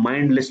आपने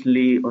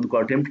माइंडलेसली उनको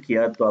अटेम्प्ट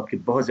किया तो आपके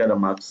बहुत ज़्यादा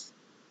मार्क्स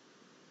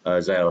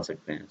ज़ाया हो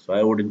सकते हैं. सो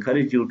I would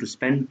encourage you to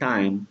spend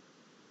time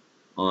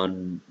on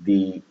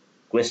the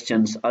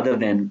questions other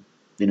than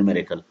the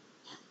numerical,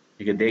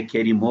 because they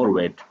carry more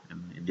weight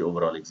in the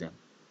overall exam.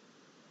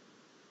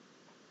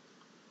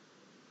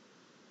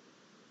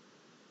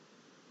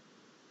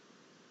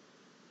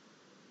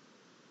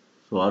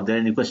 So are there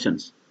any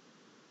questions?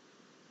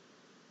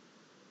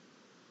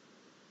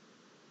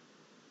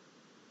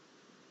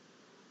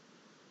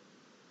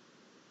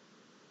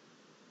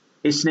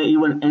 इसने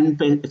इवन एंड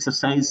पे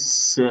exercise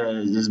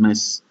जिसमें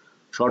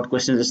short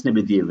questions इसने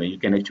भी दिए हुए हैं. You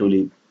can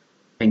actually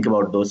think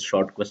about those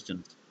short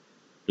questions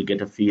to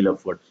get a feel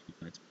of what you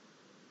can expect.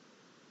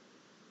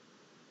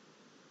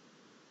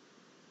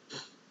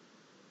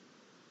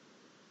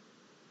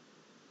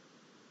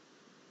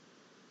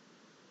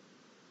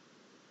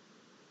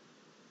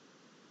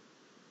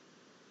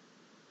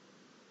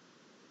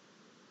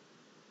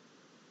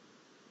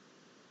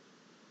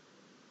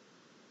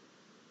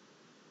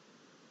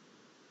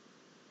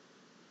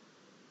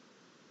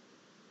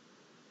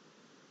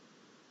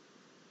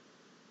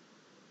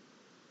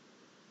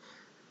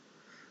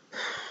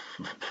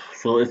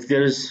 So if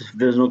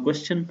there's no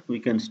question, we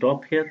can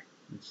stop here.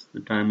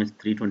 The time is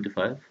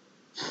 3:25,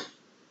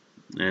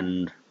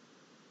 and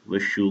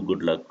wish you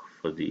good luck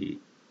for the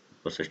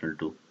for sessional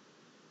 2.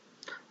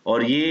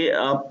 और ये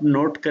आप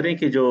note करें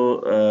कि जो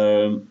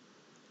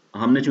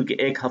हमने चूंकि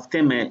एक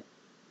हफ्ते में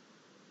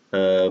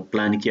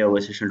प्लान किया हुआ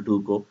है सेशनल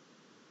 2 को,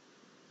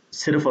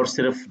 सिर्फ और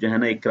सिर्फ जो है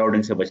ना एक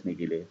क्राउडिंग से बचने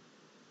के लिए,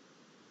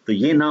 तो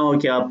ये ना हो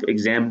कि आप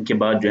एग्जाम के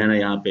बाद जो है ना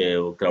यहाँ पे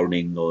वो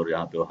क्राउडिंग और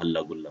यहाँ पे वो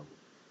हल्ला गुल्ला हो.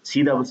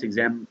 सीधा बस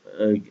एग्जाम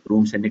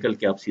रूम से निकल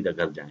के आप सीधा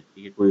घर जाएं,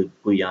 ठीक है, कोई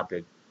कोई यहाँ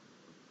पे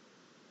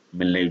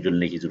मिलने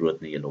जुलने की जरूरत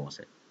नहीं है लोगों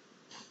से.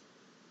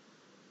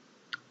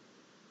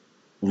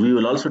 We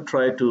will also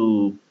try to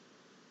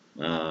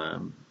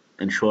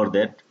ensure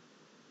that,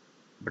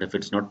 but if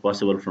it's not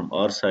possible from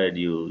our side,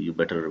 you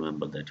better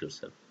remember that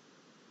yourself.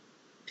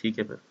 ठीक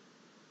है फिर.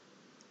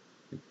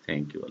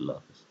 Thank you. Allah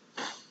Hafiz.